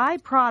buy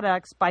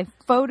products by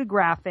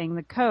photographing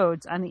the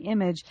codes on the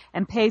image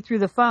and pay through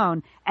the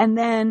phone. And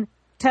then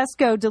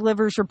Tesco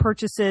delivers your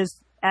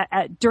purchases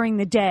during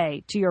the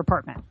day to your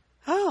apartment.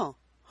 Oh.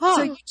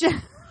 So you just...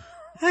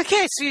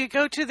 Okay, so you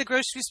go to the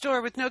grocery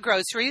store with no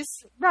groceries.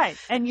 Right.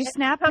 And you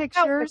snap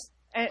pictures.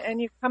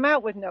 And you come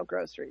out with no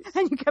groceries.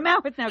 And you come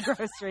out with no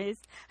groceries.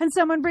 And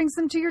someone brings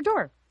them to your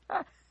door.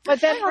 But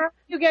then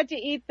you get to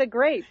eat the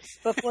grapes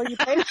before you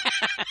pay.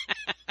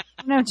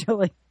 No,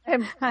 Julie.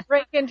 And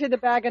break into the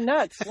bag of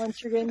nuts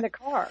once you're in the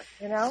car,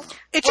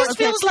 It just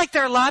feels like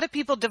there are a lot of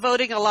people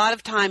devoting a lot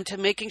of time to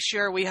making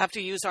sure we have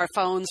to use our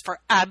phones for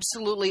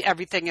absolutely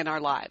everything in our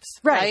lives.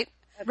 Right?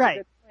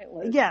 Right.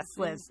 Yes,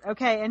 Liz.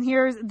 Okay, and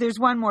there's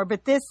one more,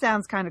 but this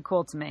sounds kind of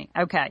cool to me.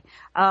 Okay.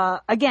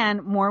 Again,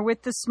 more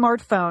with the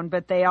smartphone,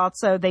 but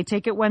they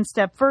take it one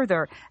step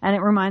further, and it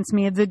reminds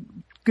me of the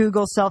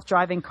Google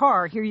self-driving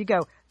car. Here you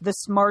go. The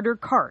Smarter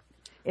Cart.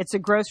 It's a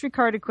grocery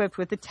cart equipped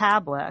with a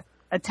tablet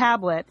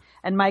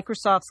and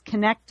Microsoft's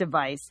Kinect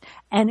device,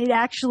 and it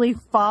actually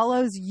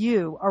follows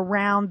you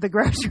around the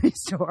grocery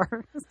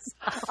store.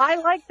 I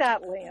like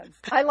that, Lynn.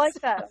 I like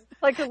that.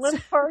 Like a little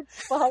cart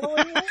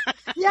following you?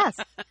 Yes.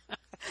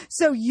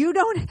 So you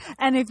don't,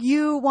 and if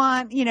you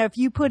want, if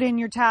you put in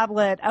your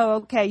tablet,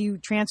 you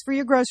transfer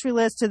your grocery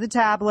list to the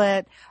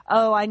tablet.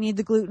 Oh, I need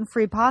the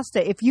gluten-free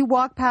pasta. If you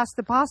walk past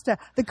the pasta,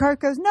 the cart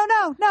goes,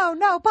 no,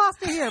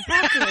 pasta here,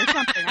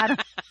 something.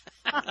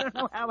 I don't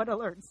know how it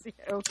alerts you.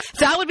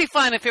 That would be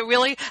fun if it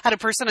really had a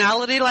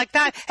personality like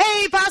that.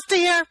 Hey, pasta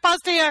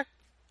here.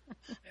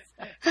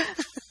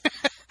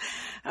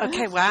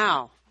 Okay,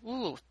 wow.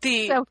 Ooh,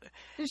 So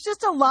there's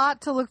just a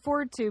lot to look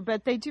forward to,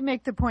 but they do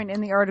make the point in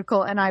the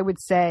article, and I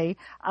would say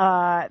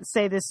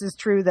this is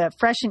true, the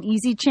Fresh and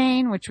Easy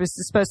chain, which was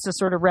supposed to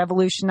sort of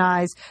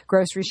revolutionize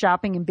grocery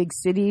shopping in big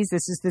cities.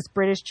 This is this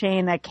British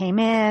chain that came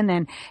in,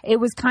 and it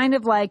was kind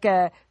of like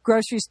a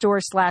grocery store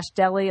 /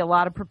 deli, a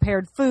lot of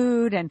prepared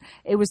food, and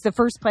it was the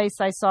first place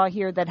I saw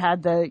here that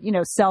had the,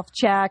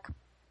 self-check.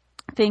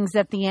 things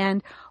at the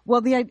end.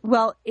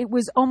 Well, it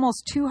was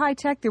almost too high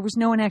tech. There was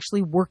no one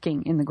actually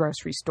working in the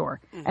grocery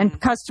store, and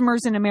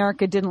customers in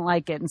America didn't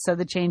like it, and so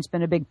the chain's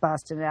been a big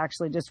bust, and it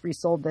actually just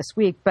resold this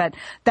week. But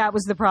that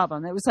was the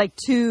problem. It was like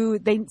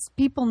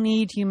people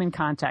need human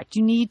contact.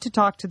 You need to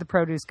talk to the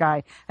produce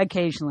guy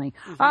occasionally.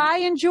 I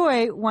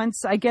enjoy,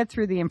 once I get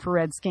through the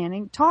infrared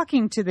scanning,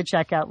 talking to the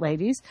checkout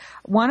ladies.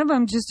 One of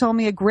them just told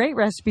me a great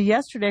recipe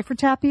yesterday for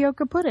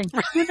tapioca pudding.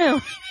 Who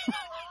knew?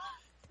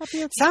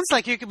 Sounds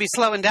like you could be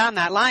slowing down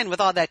that line with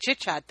all that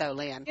chit-chat, though,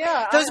 Lian.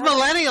 Yeah, Those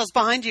millennials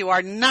behind you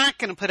are not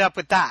going to put up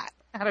with that.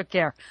 I don't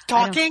care.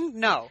 Talking?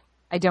 No.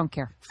 I don't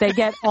care. They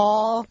get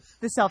all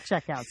the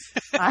self-checkouts.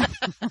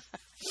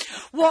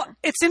 Well,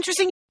 it's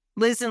interesting.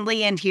 Liz and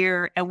Leanne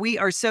here, and we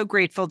are so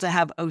grateful to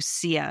have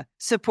OSEA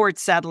support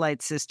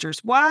Satellite Sisters.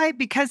 Why?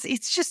 Because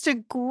it's just a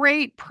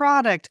great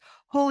product.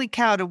 Holy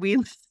cow, do we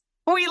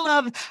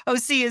love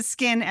OSEA's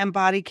skin and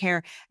body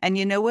care. And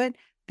you know what?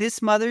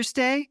 This Mother's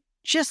Day,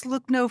 just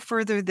look no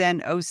further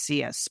than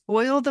OSEA.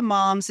 Spoil the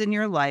moms in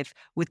your life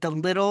with the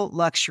little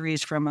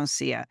luxuries from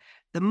OSEA.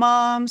 The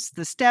moms,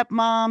 the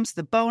stepmoms,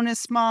 the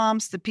bonus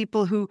moms, the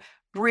people who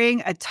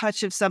bring a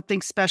touch of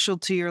something special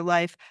to your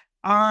life,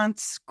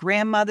 aunts,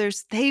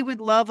 grandmothers, they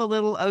would love a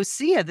little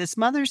OSEA this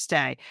Mother's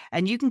Day.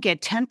 And you can get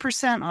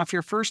 10% off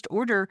your first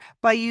order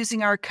by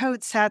using our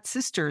code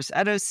SATSisters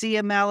at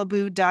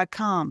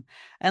OSEAMalibu.com.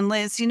 And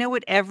Liz, you know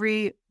what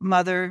every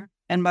mother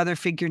and mother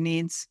figure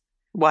needs?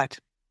 What?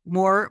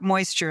 More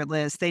moisture,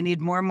 Liz. They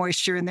need more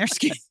moisture in their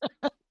skin.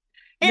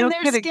 No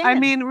kidding. I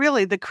mean,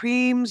 really, the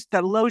creams,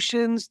 the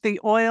lotions, the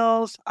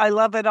oils, I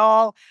love it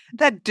all.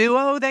 That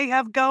duo they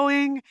have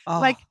going,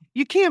 like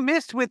you can't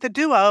miss with the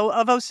duo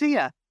of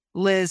OSEA.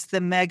 Liz,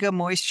 the Mega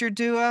Moisture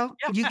Duo.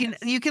 Yes.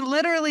 You can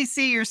literally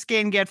see your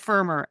skin get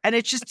firmer, and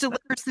it just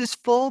delivers this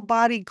full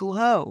body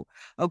glow.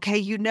 Okay,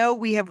 you know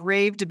we have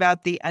raved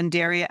about the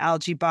Undaria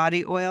Algae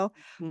Body Oil.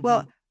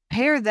 Well,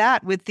 pair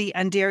that with the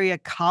Undaria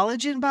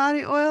Collagen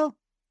Body Oil.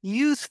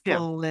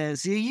 Youthful,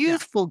 Liz. A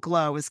youthful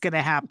glow is going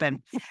to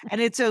happen. And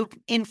it's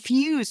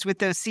infused with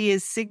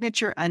OSEA's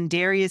signature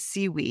Undaria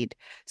seaweed.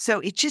 So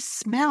it just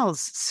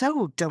smells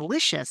so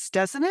delicious,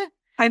 doesn't it?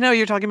 I know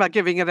you're talking about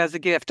giving it as a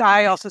gift.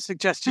 I also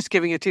suggest just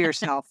giving it to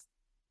yourself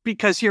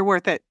because you're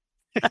worth it.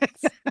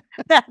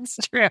 That's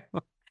true.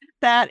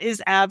 That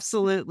is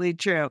absolutely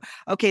true.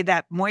 Okay,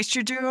 that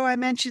Moisture Duo I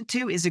mentioned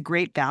too is a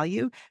great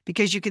value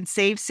because you can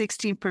save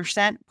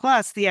 16%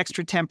 plus the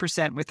extra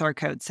 10% with our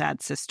code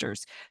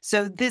SADSisters.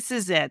 So this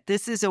is it.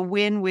 This is a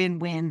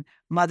win-win-win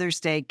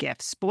Mother's Day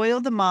gift. Spoil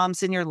the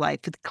moms in your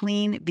life with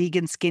clean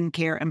vegan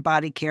skincare and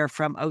body care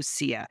from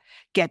OSEA.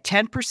 Get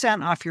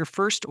 10% off your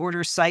first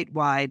order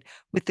site-wide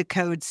with the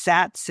code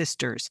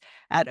SATSisters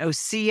at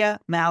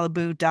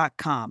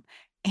OSEAMalibu.com.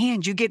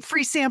 And you get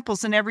free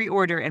samples in every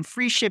order and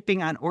free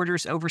shipping on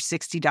orders over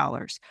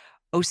 $60.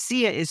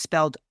 OSEA is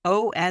spelled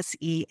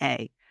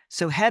OSEA.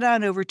 So head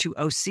on over to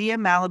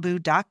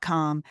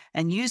OSEAMalibu.com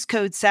and use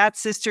code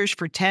SATSisters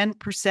for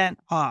 10%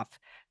 off.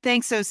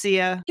 Thanks,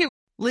 OSEA.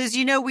 Liz,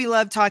 you know we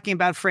love talking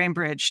about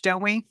FrameBridge,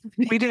 don't we?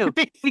 We do.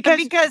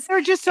 Because there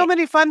are just so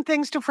many fun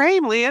things to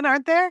frame, Lian,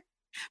 aren't there?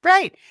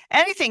 Right.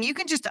 Anything. You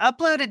can just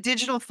upload a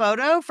digital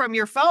photo from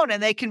your phone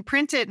and they can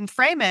print it and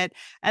frame it.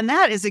 And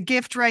that is a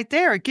gift right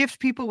there, a gift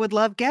people would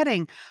love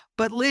getting.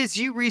 But Liz,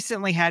 you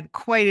recently had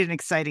quite an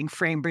exciting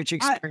FrameBridge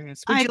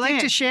experience. Would you like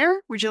to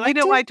share? Would you like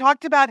to? I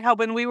talked about how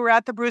when we were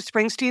at the Bruce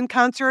Springsteen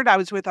concert, I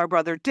was with our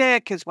brother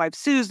Dick, his wife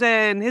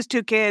Susan, his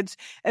two kids,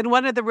 and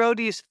one of the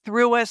roadies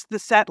threw us the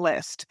set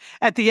list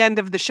at the end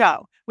of the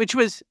show, which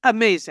was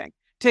amazing.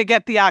 To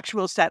get the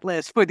actual set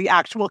list for the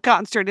actual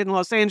concert in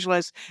Los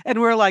Angeles. And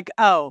we're like,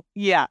 oh,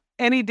 yeah,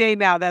 any day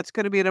now, that's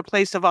going to be in a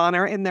place of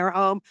honor in their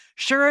home.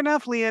 Sure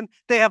enough, Lian,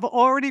 they have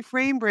already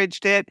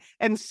FrameBridged it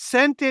and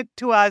sent it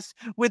to us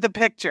with a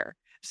picture.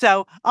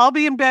 So I'll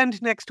be in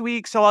Bend next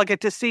week, so I'll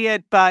get to see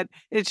it. But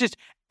it's just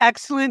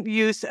excellent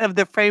use of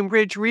the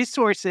FrameBridge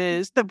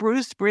resources, the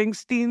Bruce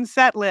Springsteen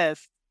set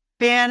list.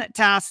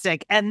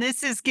 Fantastic. And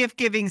this is gift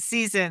giving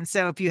season.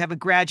 So if you have a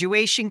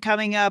graduation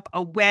coming up,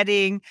 a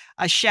wedding,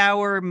 a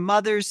shower,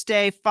 Mother's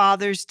Day,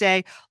 Father's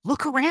Day,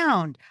 look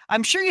around.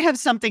 I'm sure you have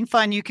something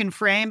fun you can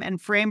frame,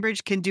 and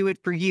FrameBridge can do it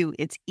for you.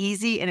 It's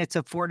easy and it's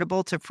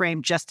affordable to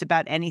frame just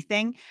about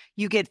anything.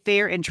 You get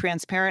fair and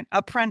transparent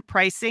upfront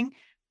pricing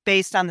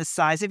based on the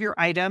size of your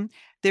item.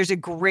 There's a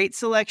great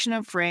selection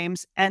of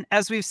frames. And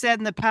as we've said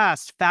in the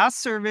past,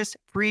 fast service,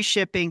 free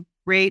shipping,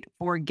 great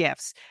for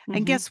gifts.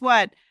 And guess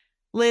what?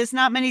 Liz,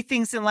 not many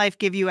things in life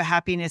give you a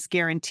happiness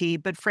guarantee,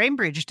 but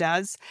FrameBridge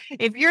does.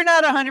 If you're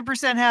not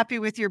 100% happy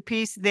with your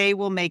piece, they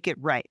will make it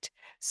right.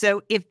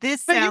 So if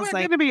this sounds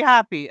like... You're going to be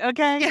happy,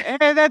 okay?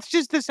 And that's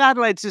just the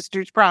Satellite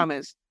Sisters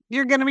promise.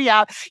 You're going to be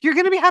out. You're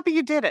going to be happy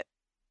you did it.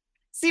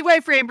 See why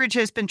FrameBridge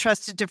has been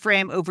trusted to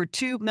frame over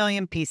 2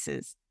 million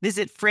pieces.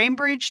 Visit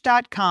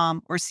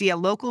framebridge.com or see a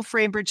local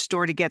FrameBridge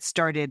store to get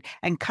started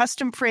and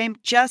custom frame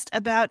just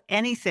about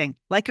anything,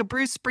 like a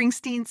Bruce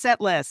Springsteen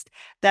set list.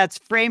 That's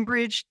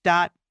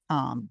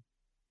framebridge.com.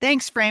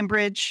 Thanks,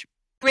 FrameBridge.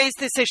 Raise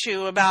this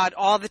issue about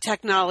all the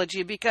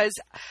technology because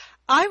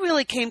I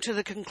really came to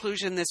the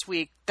conclusion this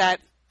week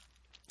that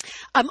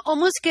I'm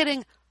almost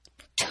getting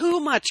too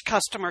much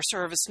customer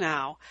service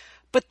now,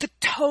 but the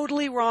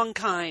totally wrong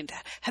kind.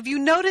 Have you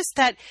noticed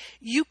that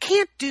you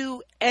can't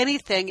do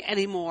anything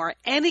anymore,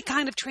 any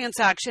kind of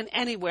transaction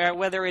anywhere,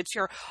 whether it's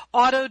your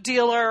auto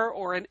dealer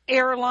or an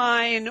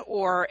airline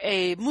or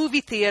a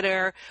movie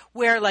theater,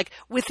 where like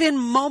within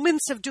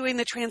moments of doing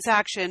the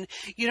transaction,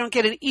 you don't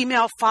get an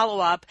email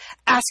follow-up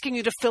asking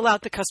you to fill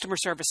out the customer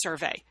service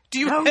survey?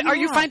 Are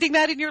you finding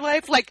that in your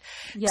life? Like,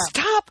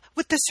 stop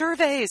with the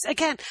surveys.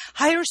 Again,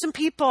 hire some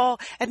people,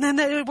 and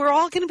then we're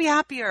all going to be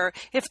happier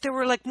if there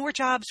were like more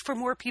jobs for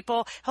more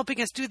people helping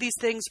us do these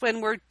things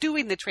when we're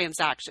doing the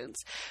transactions.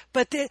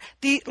 But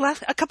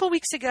a couple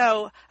weeks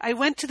ago, I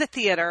went to the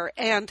theater,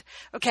 and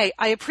okay,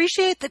 I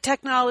appreciate the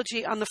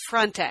technology on the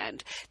front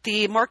end.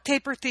 The Mark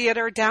Taper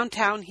Theater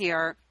downtown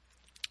here,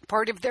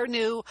 part of their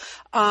new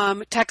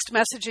text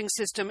messaging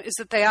system is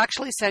that they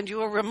actually send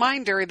you a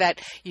reminder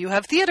that you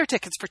have theater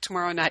tickets for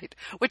tomorrow night,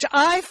 which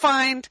I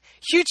find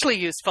hugely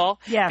useful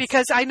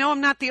because I know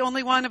I'm not the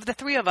only one of the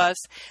three of us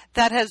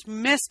that has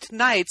missed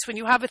nights. When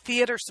you have a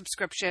theater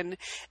subscription,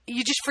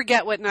 you just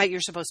forget what night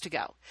you're supposed to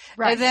go.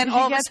 Right. And then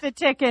you get the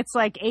tickets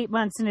like 8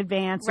 months in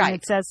advance, and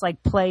it says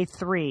like play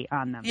 3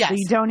 on them. Yes. So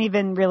you don't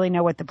even really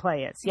know what the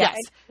play is. Yes.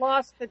 And you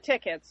lost the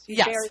tickets.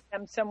 You buried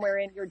them somewhere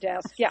in your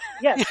desk. Yes.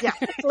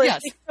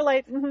 Yes.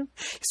 Mm-hmm.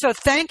 So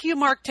thank you,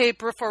 Mark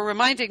Taper, for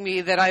reminding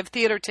me that I have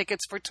theater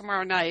tickets for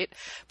tomorrow night.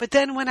 But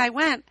then when I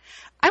went,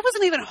 I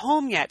wasn't even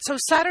home yet. So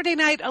Saturday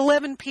night,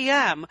 11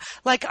 p.m.,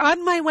 like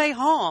on my way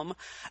home,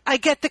 I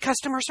get the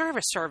customer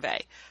service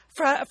survey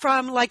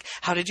from like,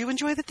 how did you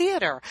enjoy the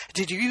theater?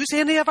 Did you use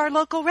any of our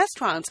local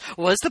restaurants?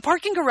 Was the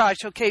parking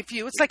garage okay for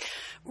you? It's like,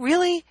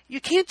 really?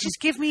 You can't just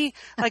give me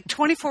like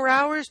 24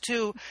 hours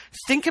to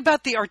think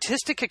about the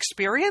artistic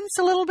experience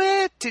a little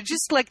bit, to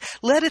just like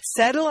let it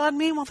settle on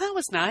me? Well, that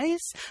was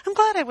nice. I'm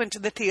glad I went to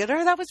the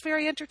theater. That was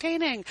very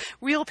entertaining.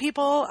 Real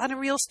people on a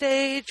real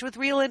stage with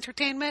real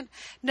entertainment.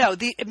 No,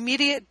 the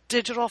immediate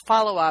digital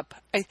follow-up,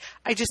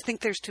 I just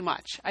think there's too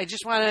much. I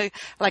just want to,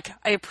 like,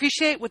 I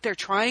appreciate what they're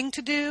trying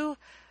to do,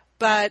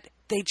 but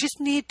they just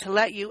need to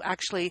let you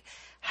actually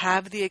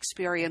have the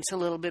experience a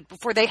little bit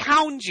before they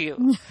hound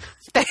you.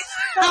 They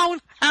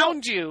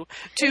hound you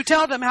to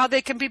tell them how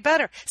they can be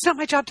better. It's not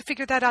my job to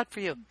figure that out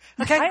for you.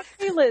 Okay? I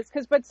agree, Liz,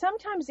 but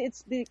sometimes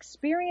it's the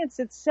experience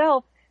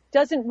itself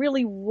doesn't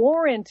really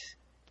warrant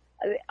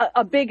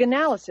a big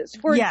analysis.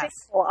 For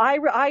example,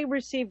 I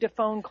received a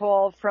phone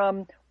call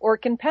from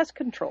Orkin Pest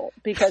Control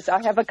because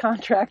I have a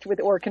contract with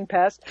Orkin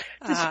Pest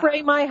to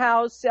spray my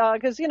house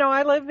because,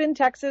 I live in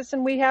Texas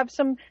and we have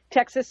some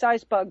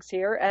Texas-sized bugs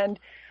here.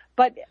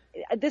 But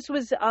this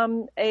was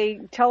a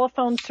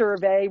telephone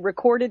survey,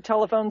 recorded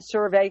telephone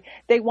survey.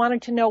 They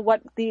wanted to know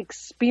what the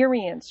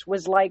experience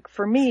was like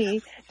for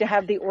me to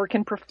have the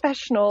Orkin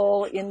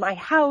professional in my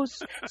house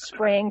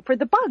spraying for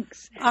the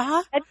bugs.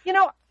 And,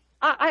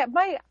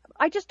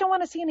 I just don't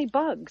want to see any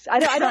bugs. I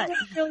don't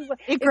really.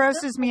 It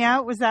grosses me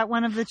out. Was that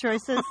one of the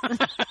choices?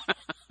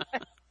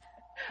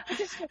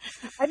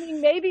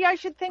 Maybe I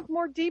should think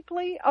more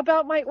deeply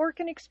about my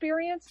Orkin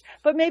experience,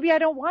 but maybe I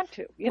don't want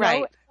to.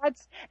 Right.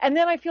 And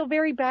then I feel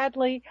very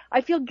badly.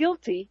 I feel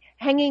guilty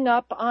hanging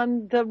up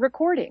on the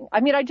recording.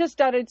 I just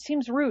thought it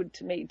seems rude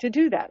to me to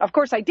do that. Of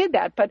course, I did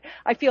that, but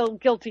I feel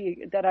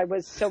guilty that I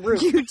was so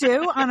rude. You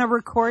do on a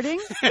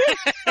recording?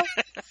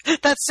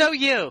 That's so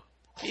you.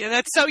 Yeah,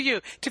 that's so you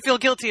to feel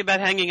guilty about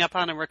hanging up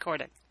on a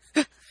recording.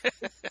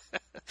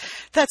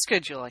 That's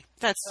good, Julie.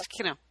 That's,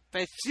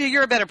 but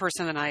you're a better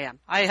person than I am.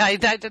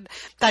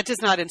 That does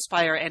not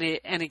inspire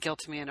any guilt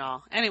to me at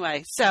all.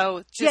 Anyway,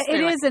 so just it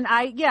is, and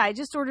I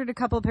just ordered a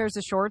couple of pairs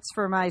of shorts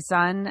for my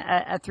son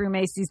through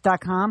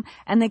Macy's.com,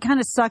 and they kind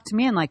of sucked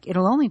me in. Like,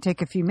 it'll only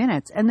take a few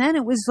minutes, and then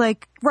it was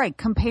like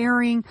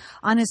comparing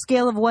on a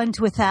scale of 1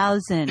 to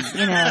 1,000.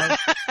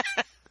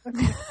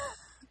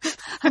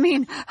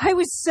 I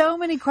was so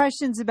many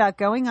questions about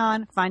going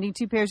on, finding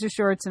 2 pairs of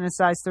shorts in a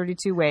size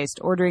 32 waist,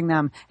 ordering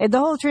them. The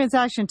whole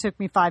transaction took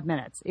me 5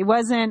 minutes. It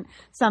wasn't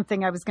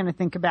something I was going to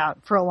think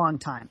about for a long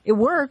time. It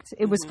worked.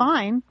 It was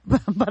fine,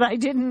 but I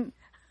just didn't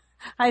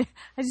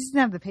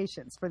have the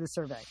patience for the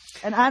survey.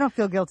 And I don't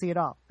feel guilty at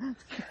all.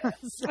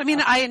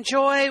 I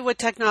enjoy what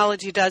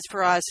technology does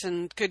for us,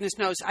 and goodness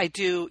knows I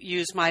do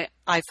use my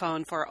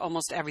iPhone for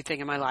almost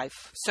everything in my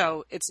life.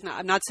 So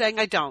I'm not saying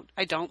I don't.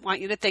 I don't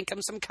want you to think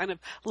I'm some kind of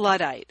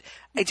Luddite.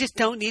 I just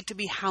don't need to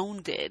be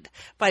hounded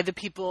by the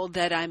people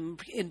that I'm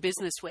in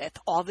business with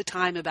all the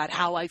time about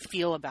how I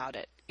feel about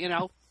it.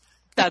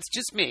 That's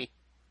just me.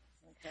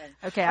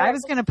 Okay, I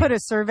was going to put a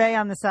survey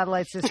on the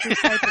Satellite Sisters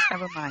site, but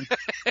never mind.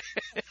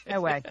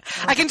 No way.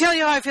 I can tell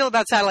you how I feel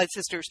about Satellite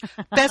Sisters.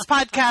 Best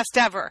podcast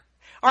ever.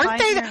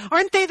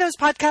 Aren't they those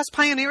podcast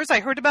pioneers I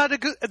heard about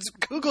at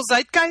Google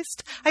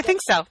Zeitgeist? I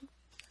think so.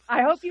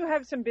 I hope you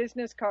have some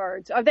business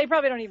cards. They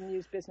probably don't even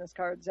use business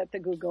cards at the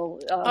Google.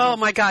 Oh,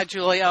 my God,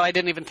 Julie. Oh, I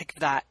didn't even think of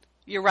that.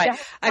 You're right.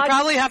 I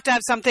probably have to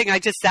have something I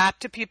just zap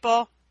to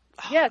people.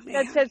 Yes,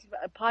 man. that says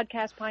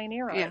podcast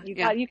pioneer on Yeah, it. You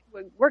yeah. you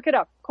work it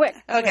up quick.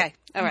 Okay.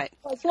 All right.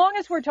 As long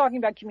as we're talking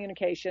about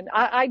communication,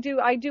 I do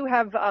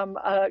have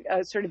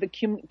a sort of a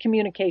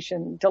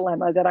communication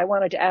dilemma that I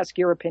wanted to ask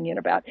your opinion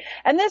about,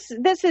 and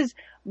this is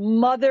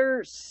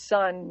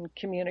mother-son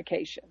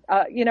communication.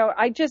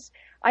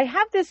 I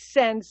have this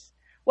sense.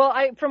 Well,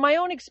 from my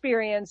own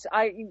experience,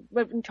 I've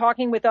been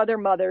talking with other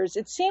mothers.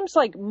 It seems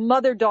like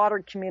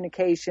mother-daughter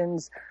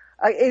communications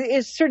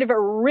is sort of a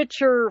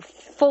richer,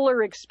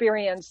 fuller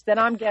experience than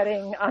I'm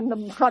getting on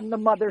the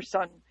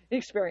mother-son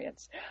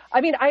experience.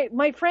 I mean,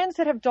 my friends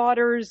that have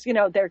daughters,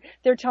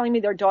 they're telling me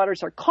their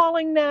daughters are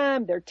calling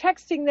them, they're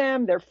texting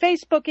them, they're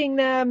Facebooking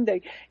them,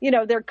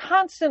 they're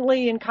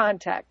constantly in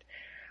contact.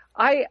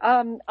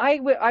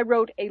 I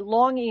wrote a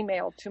long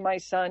email to my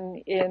son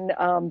in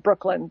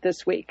Brooklyn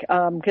this week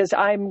because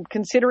I'm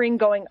considering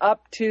going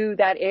up to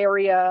that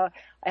area,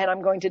 and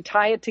I'm going to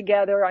tie it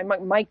together. I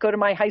might go to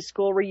my high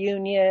school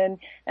reunion,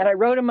 and I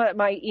wrote him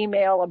my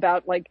email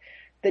about like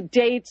the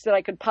dates that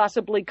I could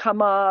possibly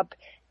come up.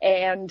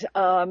 And,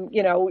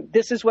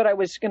 this is what I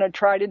was going to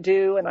try to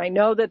do. And I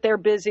know that they're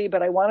busy,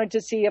 but I wanted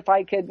to see if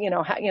I could,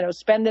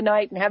 spend the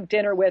night and have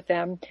dinner with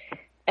them.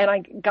 And I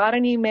got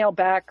an email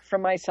back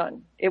from my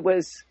son. It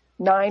was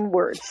 9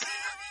 words.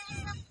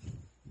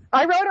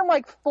 I wrote him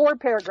like 4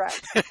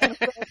 paragraphs. He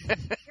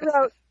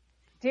wrote,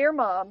 "Dear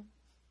Mom,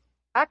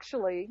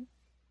 actually,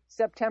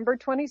 September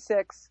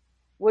 26th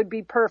would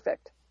be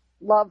perfect.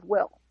 Love,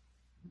 Will."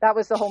 That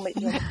was the whole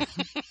meeting.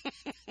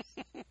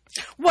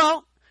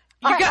 Well,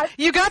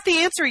 you got the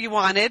answer you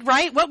wanted,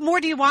 right? What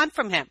more do you want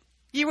from him?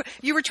 You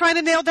were trying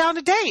to nail down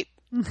a date.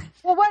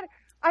 Well,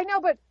 I know,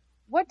 but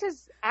what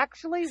does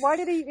actually? Why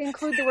did he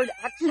include the word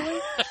actually?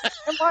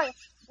 And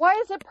why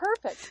is it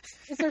perfect?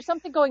 Is there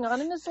something going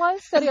on in his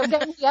life that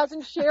he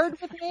hasn't shared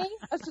with me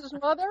as his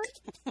mother?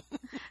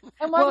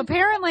 And well,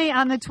 apparently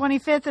on the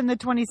 25th and the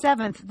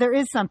 27th, there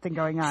is something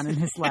going on in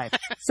his life.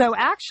 So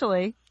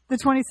actually, the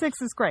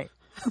 26th is great.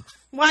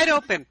 Wide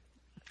open.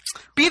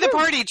 Be the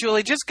party,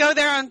 Julie. Just go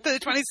there on the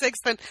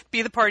 26th and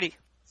be the party.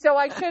 So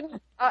I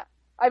shouldn't.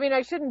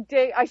 I shouldn't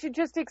date. I should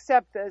just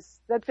accept this.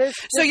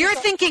 So you're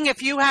thinking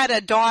if you had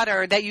a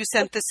daughter that you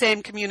sent the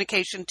same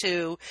communication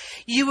to,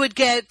 you would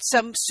get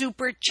some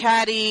super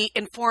chatty,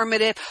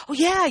 informative. Oh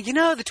yeah,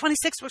 the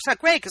 26th works out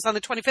great because on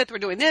the 25th we're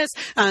doing this,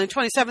 on the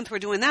 27th we're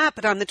doing that,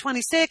 but on the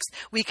 26th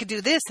we could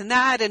do this and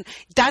that, and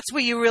that's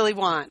what you really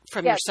want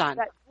from your son.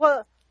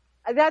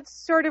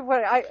 That's sort of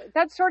what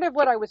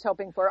I was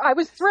hoping for. I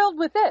was thrilled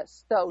with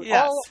this, though.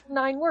 Yes. All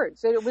 9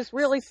 words. It was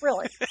really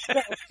thrilling.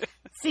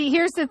 See,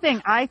 here's the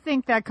thing. I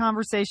think that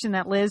conversation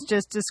that Liz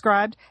just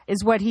described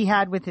is what he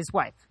had with his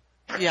wife.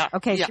 Yeah.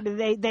 Okay. Yeah. So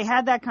they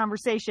had that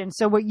conversation.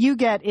 So what you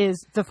get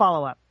is the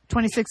follow-up.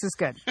 26 is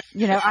good.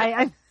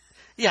 Yeah.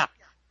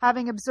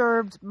 Having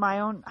observed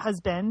my own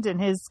husband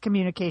and his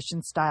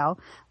communication style,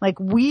 like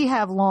we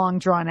have long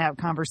drawn out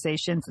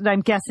conversations that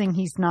I'm guessing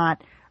he's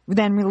not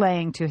then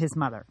relaying to his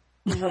mother.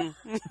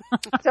 Mm-hmm.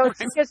 So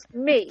it's just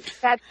me.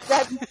 That's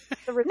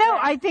the result. No,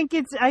 I think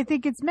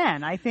it's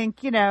men. I think,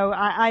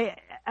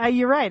 I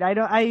you're right.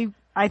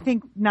 I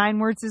think 9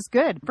 words is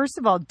good. First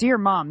of all, dear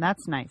Mom,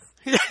 that's nice.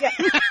 Yeah.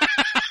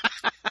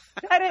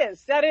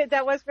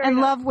 That was very and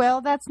nice. love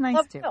Will, that's nice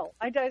Love too. Will.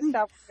 That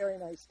was very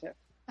nice too.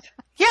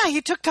 Yeah,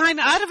 he took time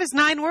out of his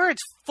 9 words.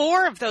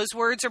 4 of those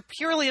words are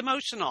purely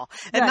emotional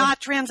and Right.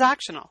 not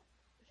transactional.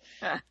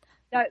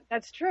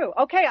 That's true.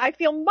 Okay, I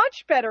feel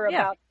much better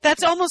about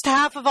That's almost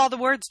half of all the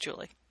words,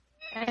 Julie.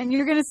 And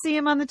you're going to see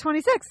him on the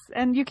 26th,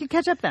 and you can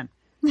catch up then.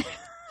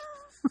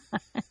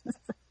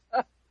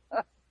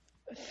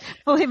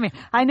 Believe me,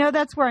 I know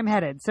that's where I'm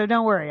headed, so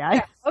don't worry.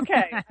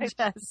 Okay.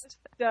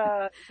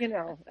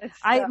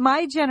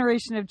 My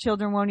generation of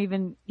children won't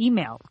even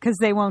email because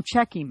they won't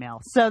check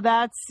email. So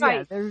that's,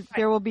 right.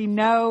 There will be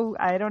no,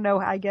 I don't know,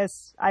 I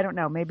don't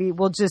know. Maybe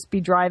we'll just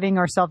be driving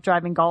our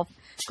self-driving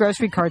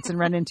grocery carts and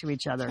run into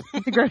each other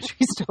at the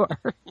grocery store.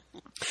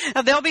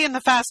 They'll be in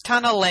the fast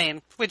tunnel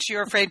lane, which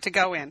you're afraid to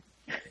go in.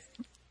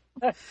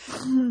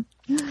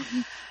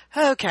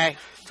 Okay.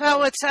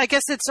 Well, I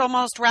guess it's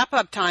almost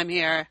wrap-up time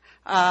here.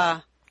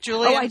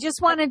 Julia? Oh, I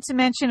just wanted to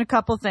mention a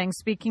couple things.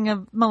 Speaking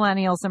of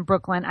millennials in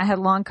Brooklyn, I had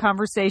a long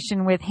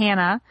conversation with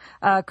Hannah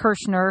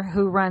Kirshner,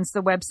 who runs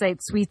the website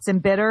Sweets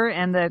and Bitter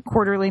and the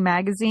quarterly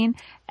magazine.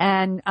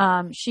 And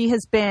she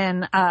has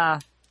been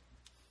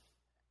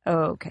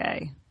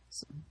okay.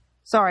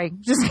 Sorry,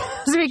 just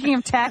speaking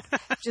of tech,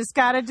 just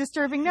got a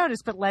disturbing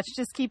notice, but let's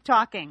just keep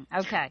talking.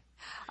 Okay.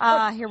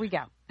 Here we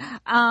go.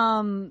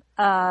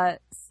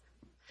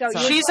 So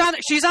she's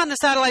on the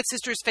Satellite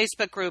Sisters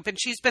Facebook group, and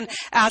she's been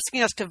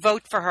asking us to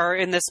vote for her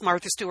in this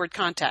Martha Stewart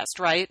contest,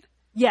 right?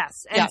 Yes.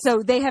 And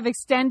so they have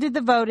extended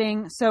the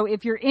voting. So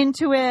if you're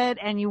into it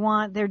and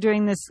they're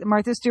doing this,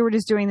 Martha Stewart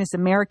is doing this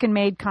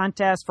American-made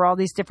contest for all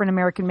these different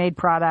American-made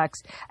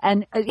products.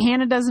 And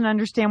Hannah doesn't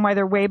understand why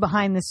they're way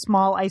behind this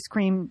small ice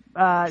cream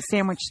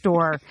sandwich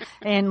store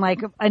in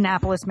like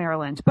Annapolis,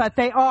 Maryland. But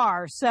they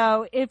are.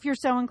 So if you're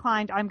so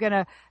inclined, I'm going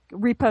to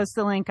repost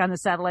the link on the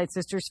Satellite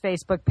Sisters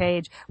Facebook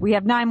page. We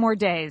have 9 more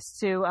days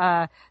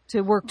to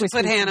work with.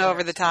 Put Hannah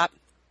over the top.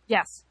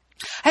 Yes.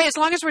 Hey, as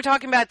long as we're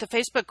talking about the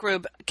Facebook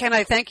group, can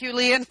I thank you,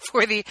 Leanne,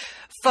 for the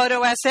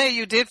photo essay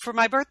you did for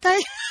my birthday?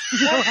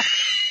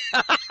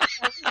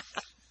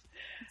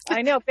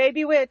 I know,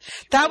 baby witch.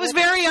 That was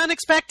very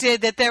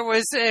unexpected that there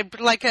was an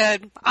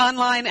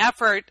online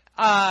effort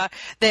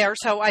there.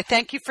 So I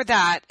thank you for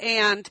that.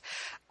 And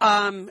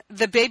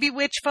the baby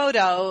witch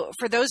photo,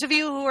 for those of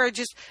you who are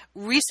just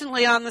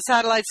recently on the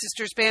Satellite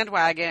Sisters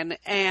bandwagon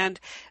and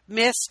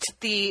missed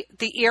the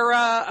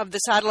era of the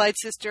Satellite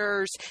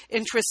Sisters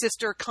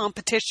intra-sister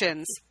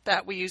competitions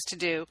that we used to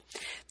do,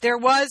 there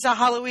was a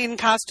Halloween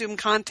costume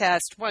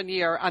contest one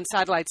year on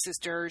Satellite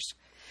Sisters,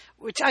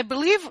 which I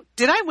believe,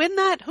 did I win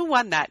that? Who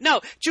won that? No,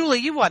 Julie,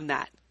 you won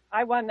that.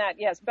 I won that,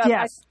 yes. But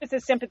yes. It's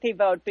a sympathy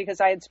vote because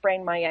I had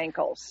sprained my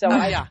ankle. So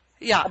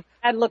Yeah. A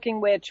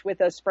bad-looking witch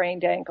with a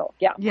sprained ankle.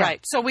 Yeah.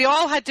 Right. So we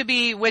all had to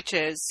be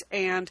witches.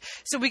 And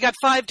so we got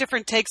 5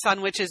 different takes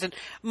on witches. And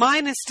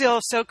mine is still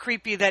so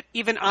creepy that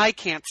even I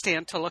can't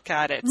stand to look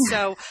at it.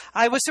 So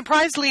I was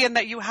surprised, Leanne,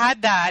 that you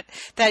had that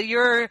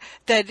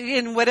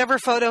in whatever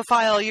photo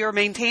file you're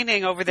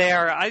maintaining over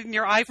there in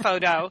your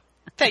iPhoto.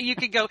 That you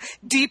could go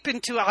deep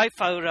into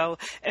iPhoto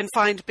and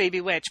find Baby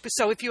Witch.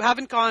 So if you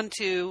haven't gone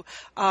to,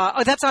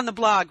 that's on the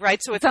blog, right?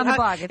 So if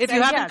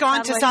you haven't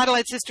gone to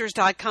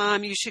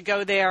satellitesisters.com, you should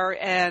go there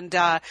and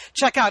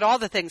check out all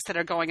the things that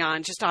are going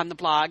on just on the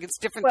blog. It's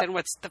different than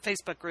what's the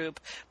Facebook group,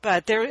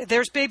 but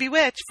there's Baby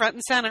Witch front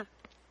and center.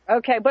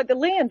 Okay, but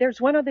Leanne,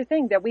 there's one other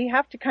thing that we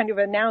have to kind of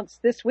announce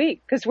this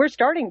week because we're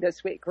starting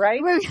this week,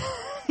 right?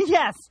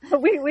 Yes.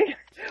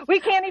 We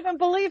can't even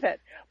believe it.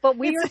 But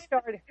we are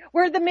starting.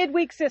 We're the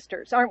midweek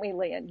sisters, aren't we,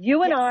 Leanne?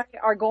 You and I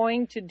are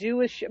going to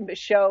do a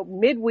show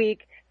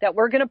midweek that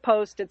we're going to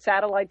post at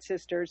Satellite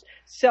Sisters.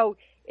 So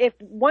if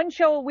one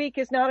show a week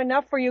is not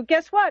enough for you,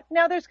 guess what?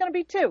 Now there's going to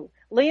be 2.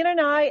 Leanne and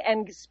I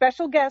and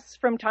special guests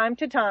from time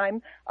to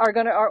time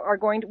we're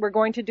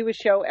going to do a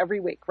show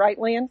every week, right,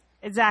 Leanne?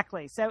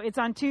 Exactly. So it's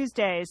on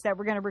Tuesdays that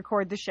we're going to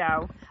record the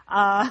show.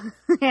 And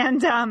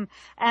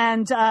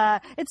it's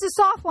a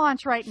soft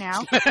launch right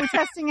now. We're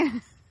testing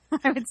it.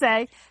 I would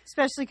say,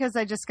 especially because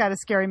I just got a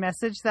scary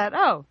message that,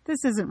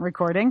 this isn't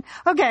recording.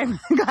 Okay, I'm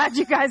glad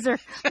you guys are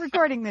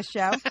recording this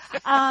show.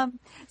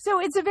 So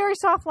it's a very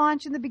soft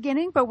launch in the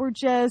beginning, but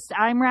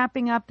I'm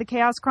wrapping up the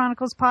Chaos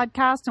Chronicles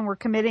podcast and we're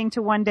committing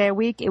to 1 day a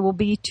week. It will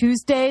be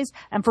Tuesdays.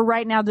 And for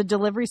right now, the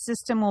delivery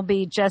system will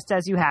be just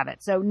as you have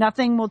it. So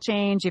nothing will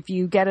change if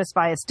you get us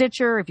via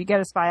Stitcher, if you get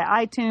us via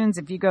iTunes,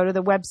 if you go to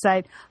the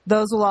website,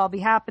 those will all be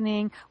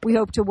happening. We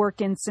hope to work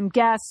in some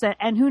guests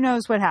and who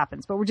knows what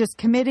happens, but we're just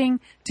committing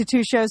to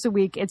 2 shows a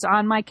week. It's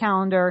on my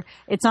calendar.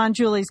 It's on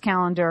Julie's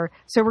calendar.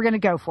 So we're going to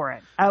go for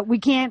it. We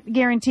can't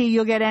guarantee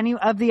you'll get any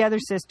of the other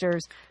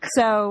sisters.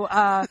 So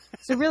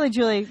really,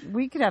 Julie,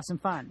 we could have some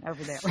fun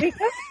over there. We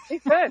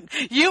could.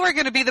 You are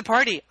going to be the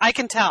party. I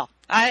can tell.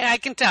 I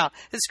can tell.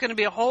 It's going to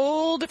be a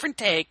whole different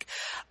take.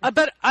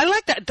 But I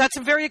like that. That's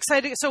a very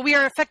exciting. So we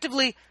are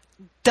effectively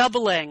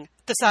doubling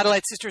the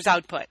Satellite Sisters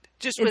output.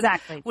 Just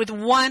with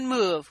one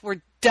move,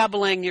 we're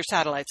doubling your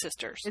Satellite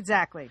Sisters.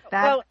 Exactly.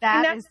 That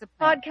is the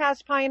plan.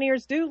 Podcast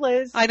pioneers do,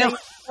 Liz. I know. They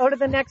go to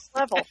the next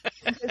level.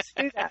 Let's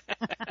do that.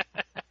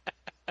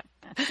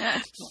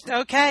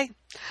 Okay.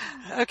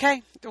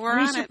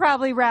 We should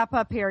probably wrap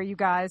up here, you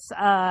guys.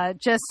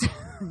 Just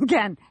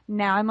again,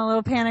 now I'm a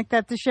little panicked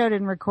that the show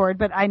didn't record,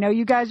 but I know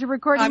you guys are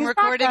recording. I'm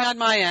recording on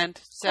my end.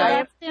 So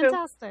that's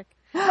fantastic.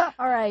 All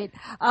right.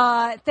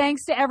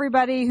 Thanks to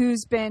everybody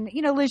who's been,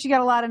 Liz, you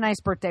got a lot of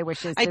nice birthday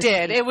wishes. I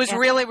did. Week. It was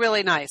really,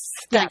 really nice.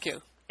 Thank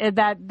you.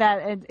 That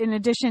in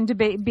addition to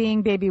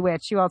being Baby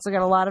Witch, you also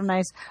got a lot of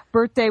nice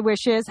birthday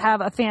wishes.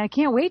 I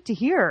can't wait to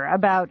hear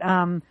about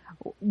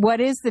what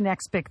is the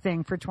next big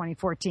thing for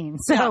 2014.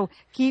 So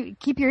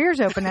keep your ears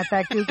open at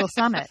that Google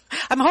Summit.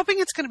 I'm hoping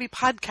it's going to be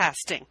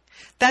podcasting.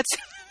 That's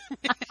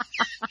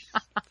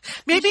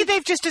maybe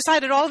they've just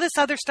decided all this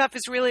other stuff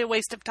is really a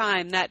waste of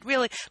time. That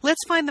really, let's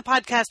find the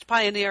podcast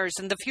pioneers,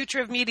 and the future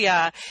of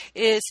media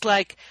is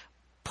like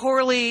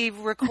poorly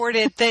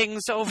recorded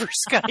things over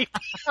Skype.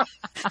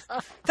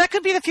 That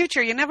could be the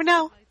future. You never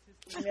know.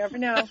 You never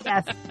know.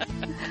 Yes.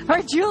 All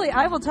right, Julie,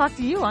 I will talk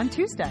to you on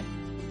Tuesday.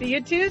 See you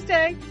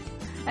Tuesday.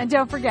 And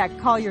don't forget,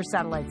 call your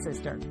satellite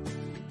sister.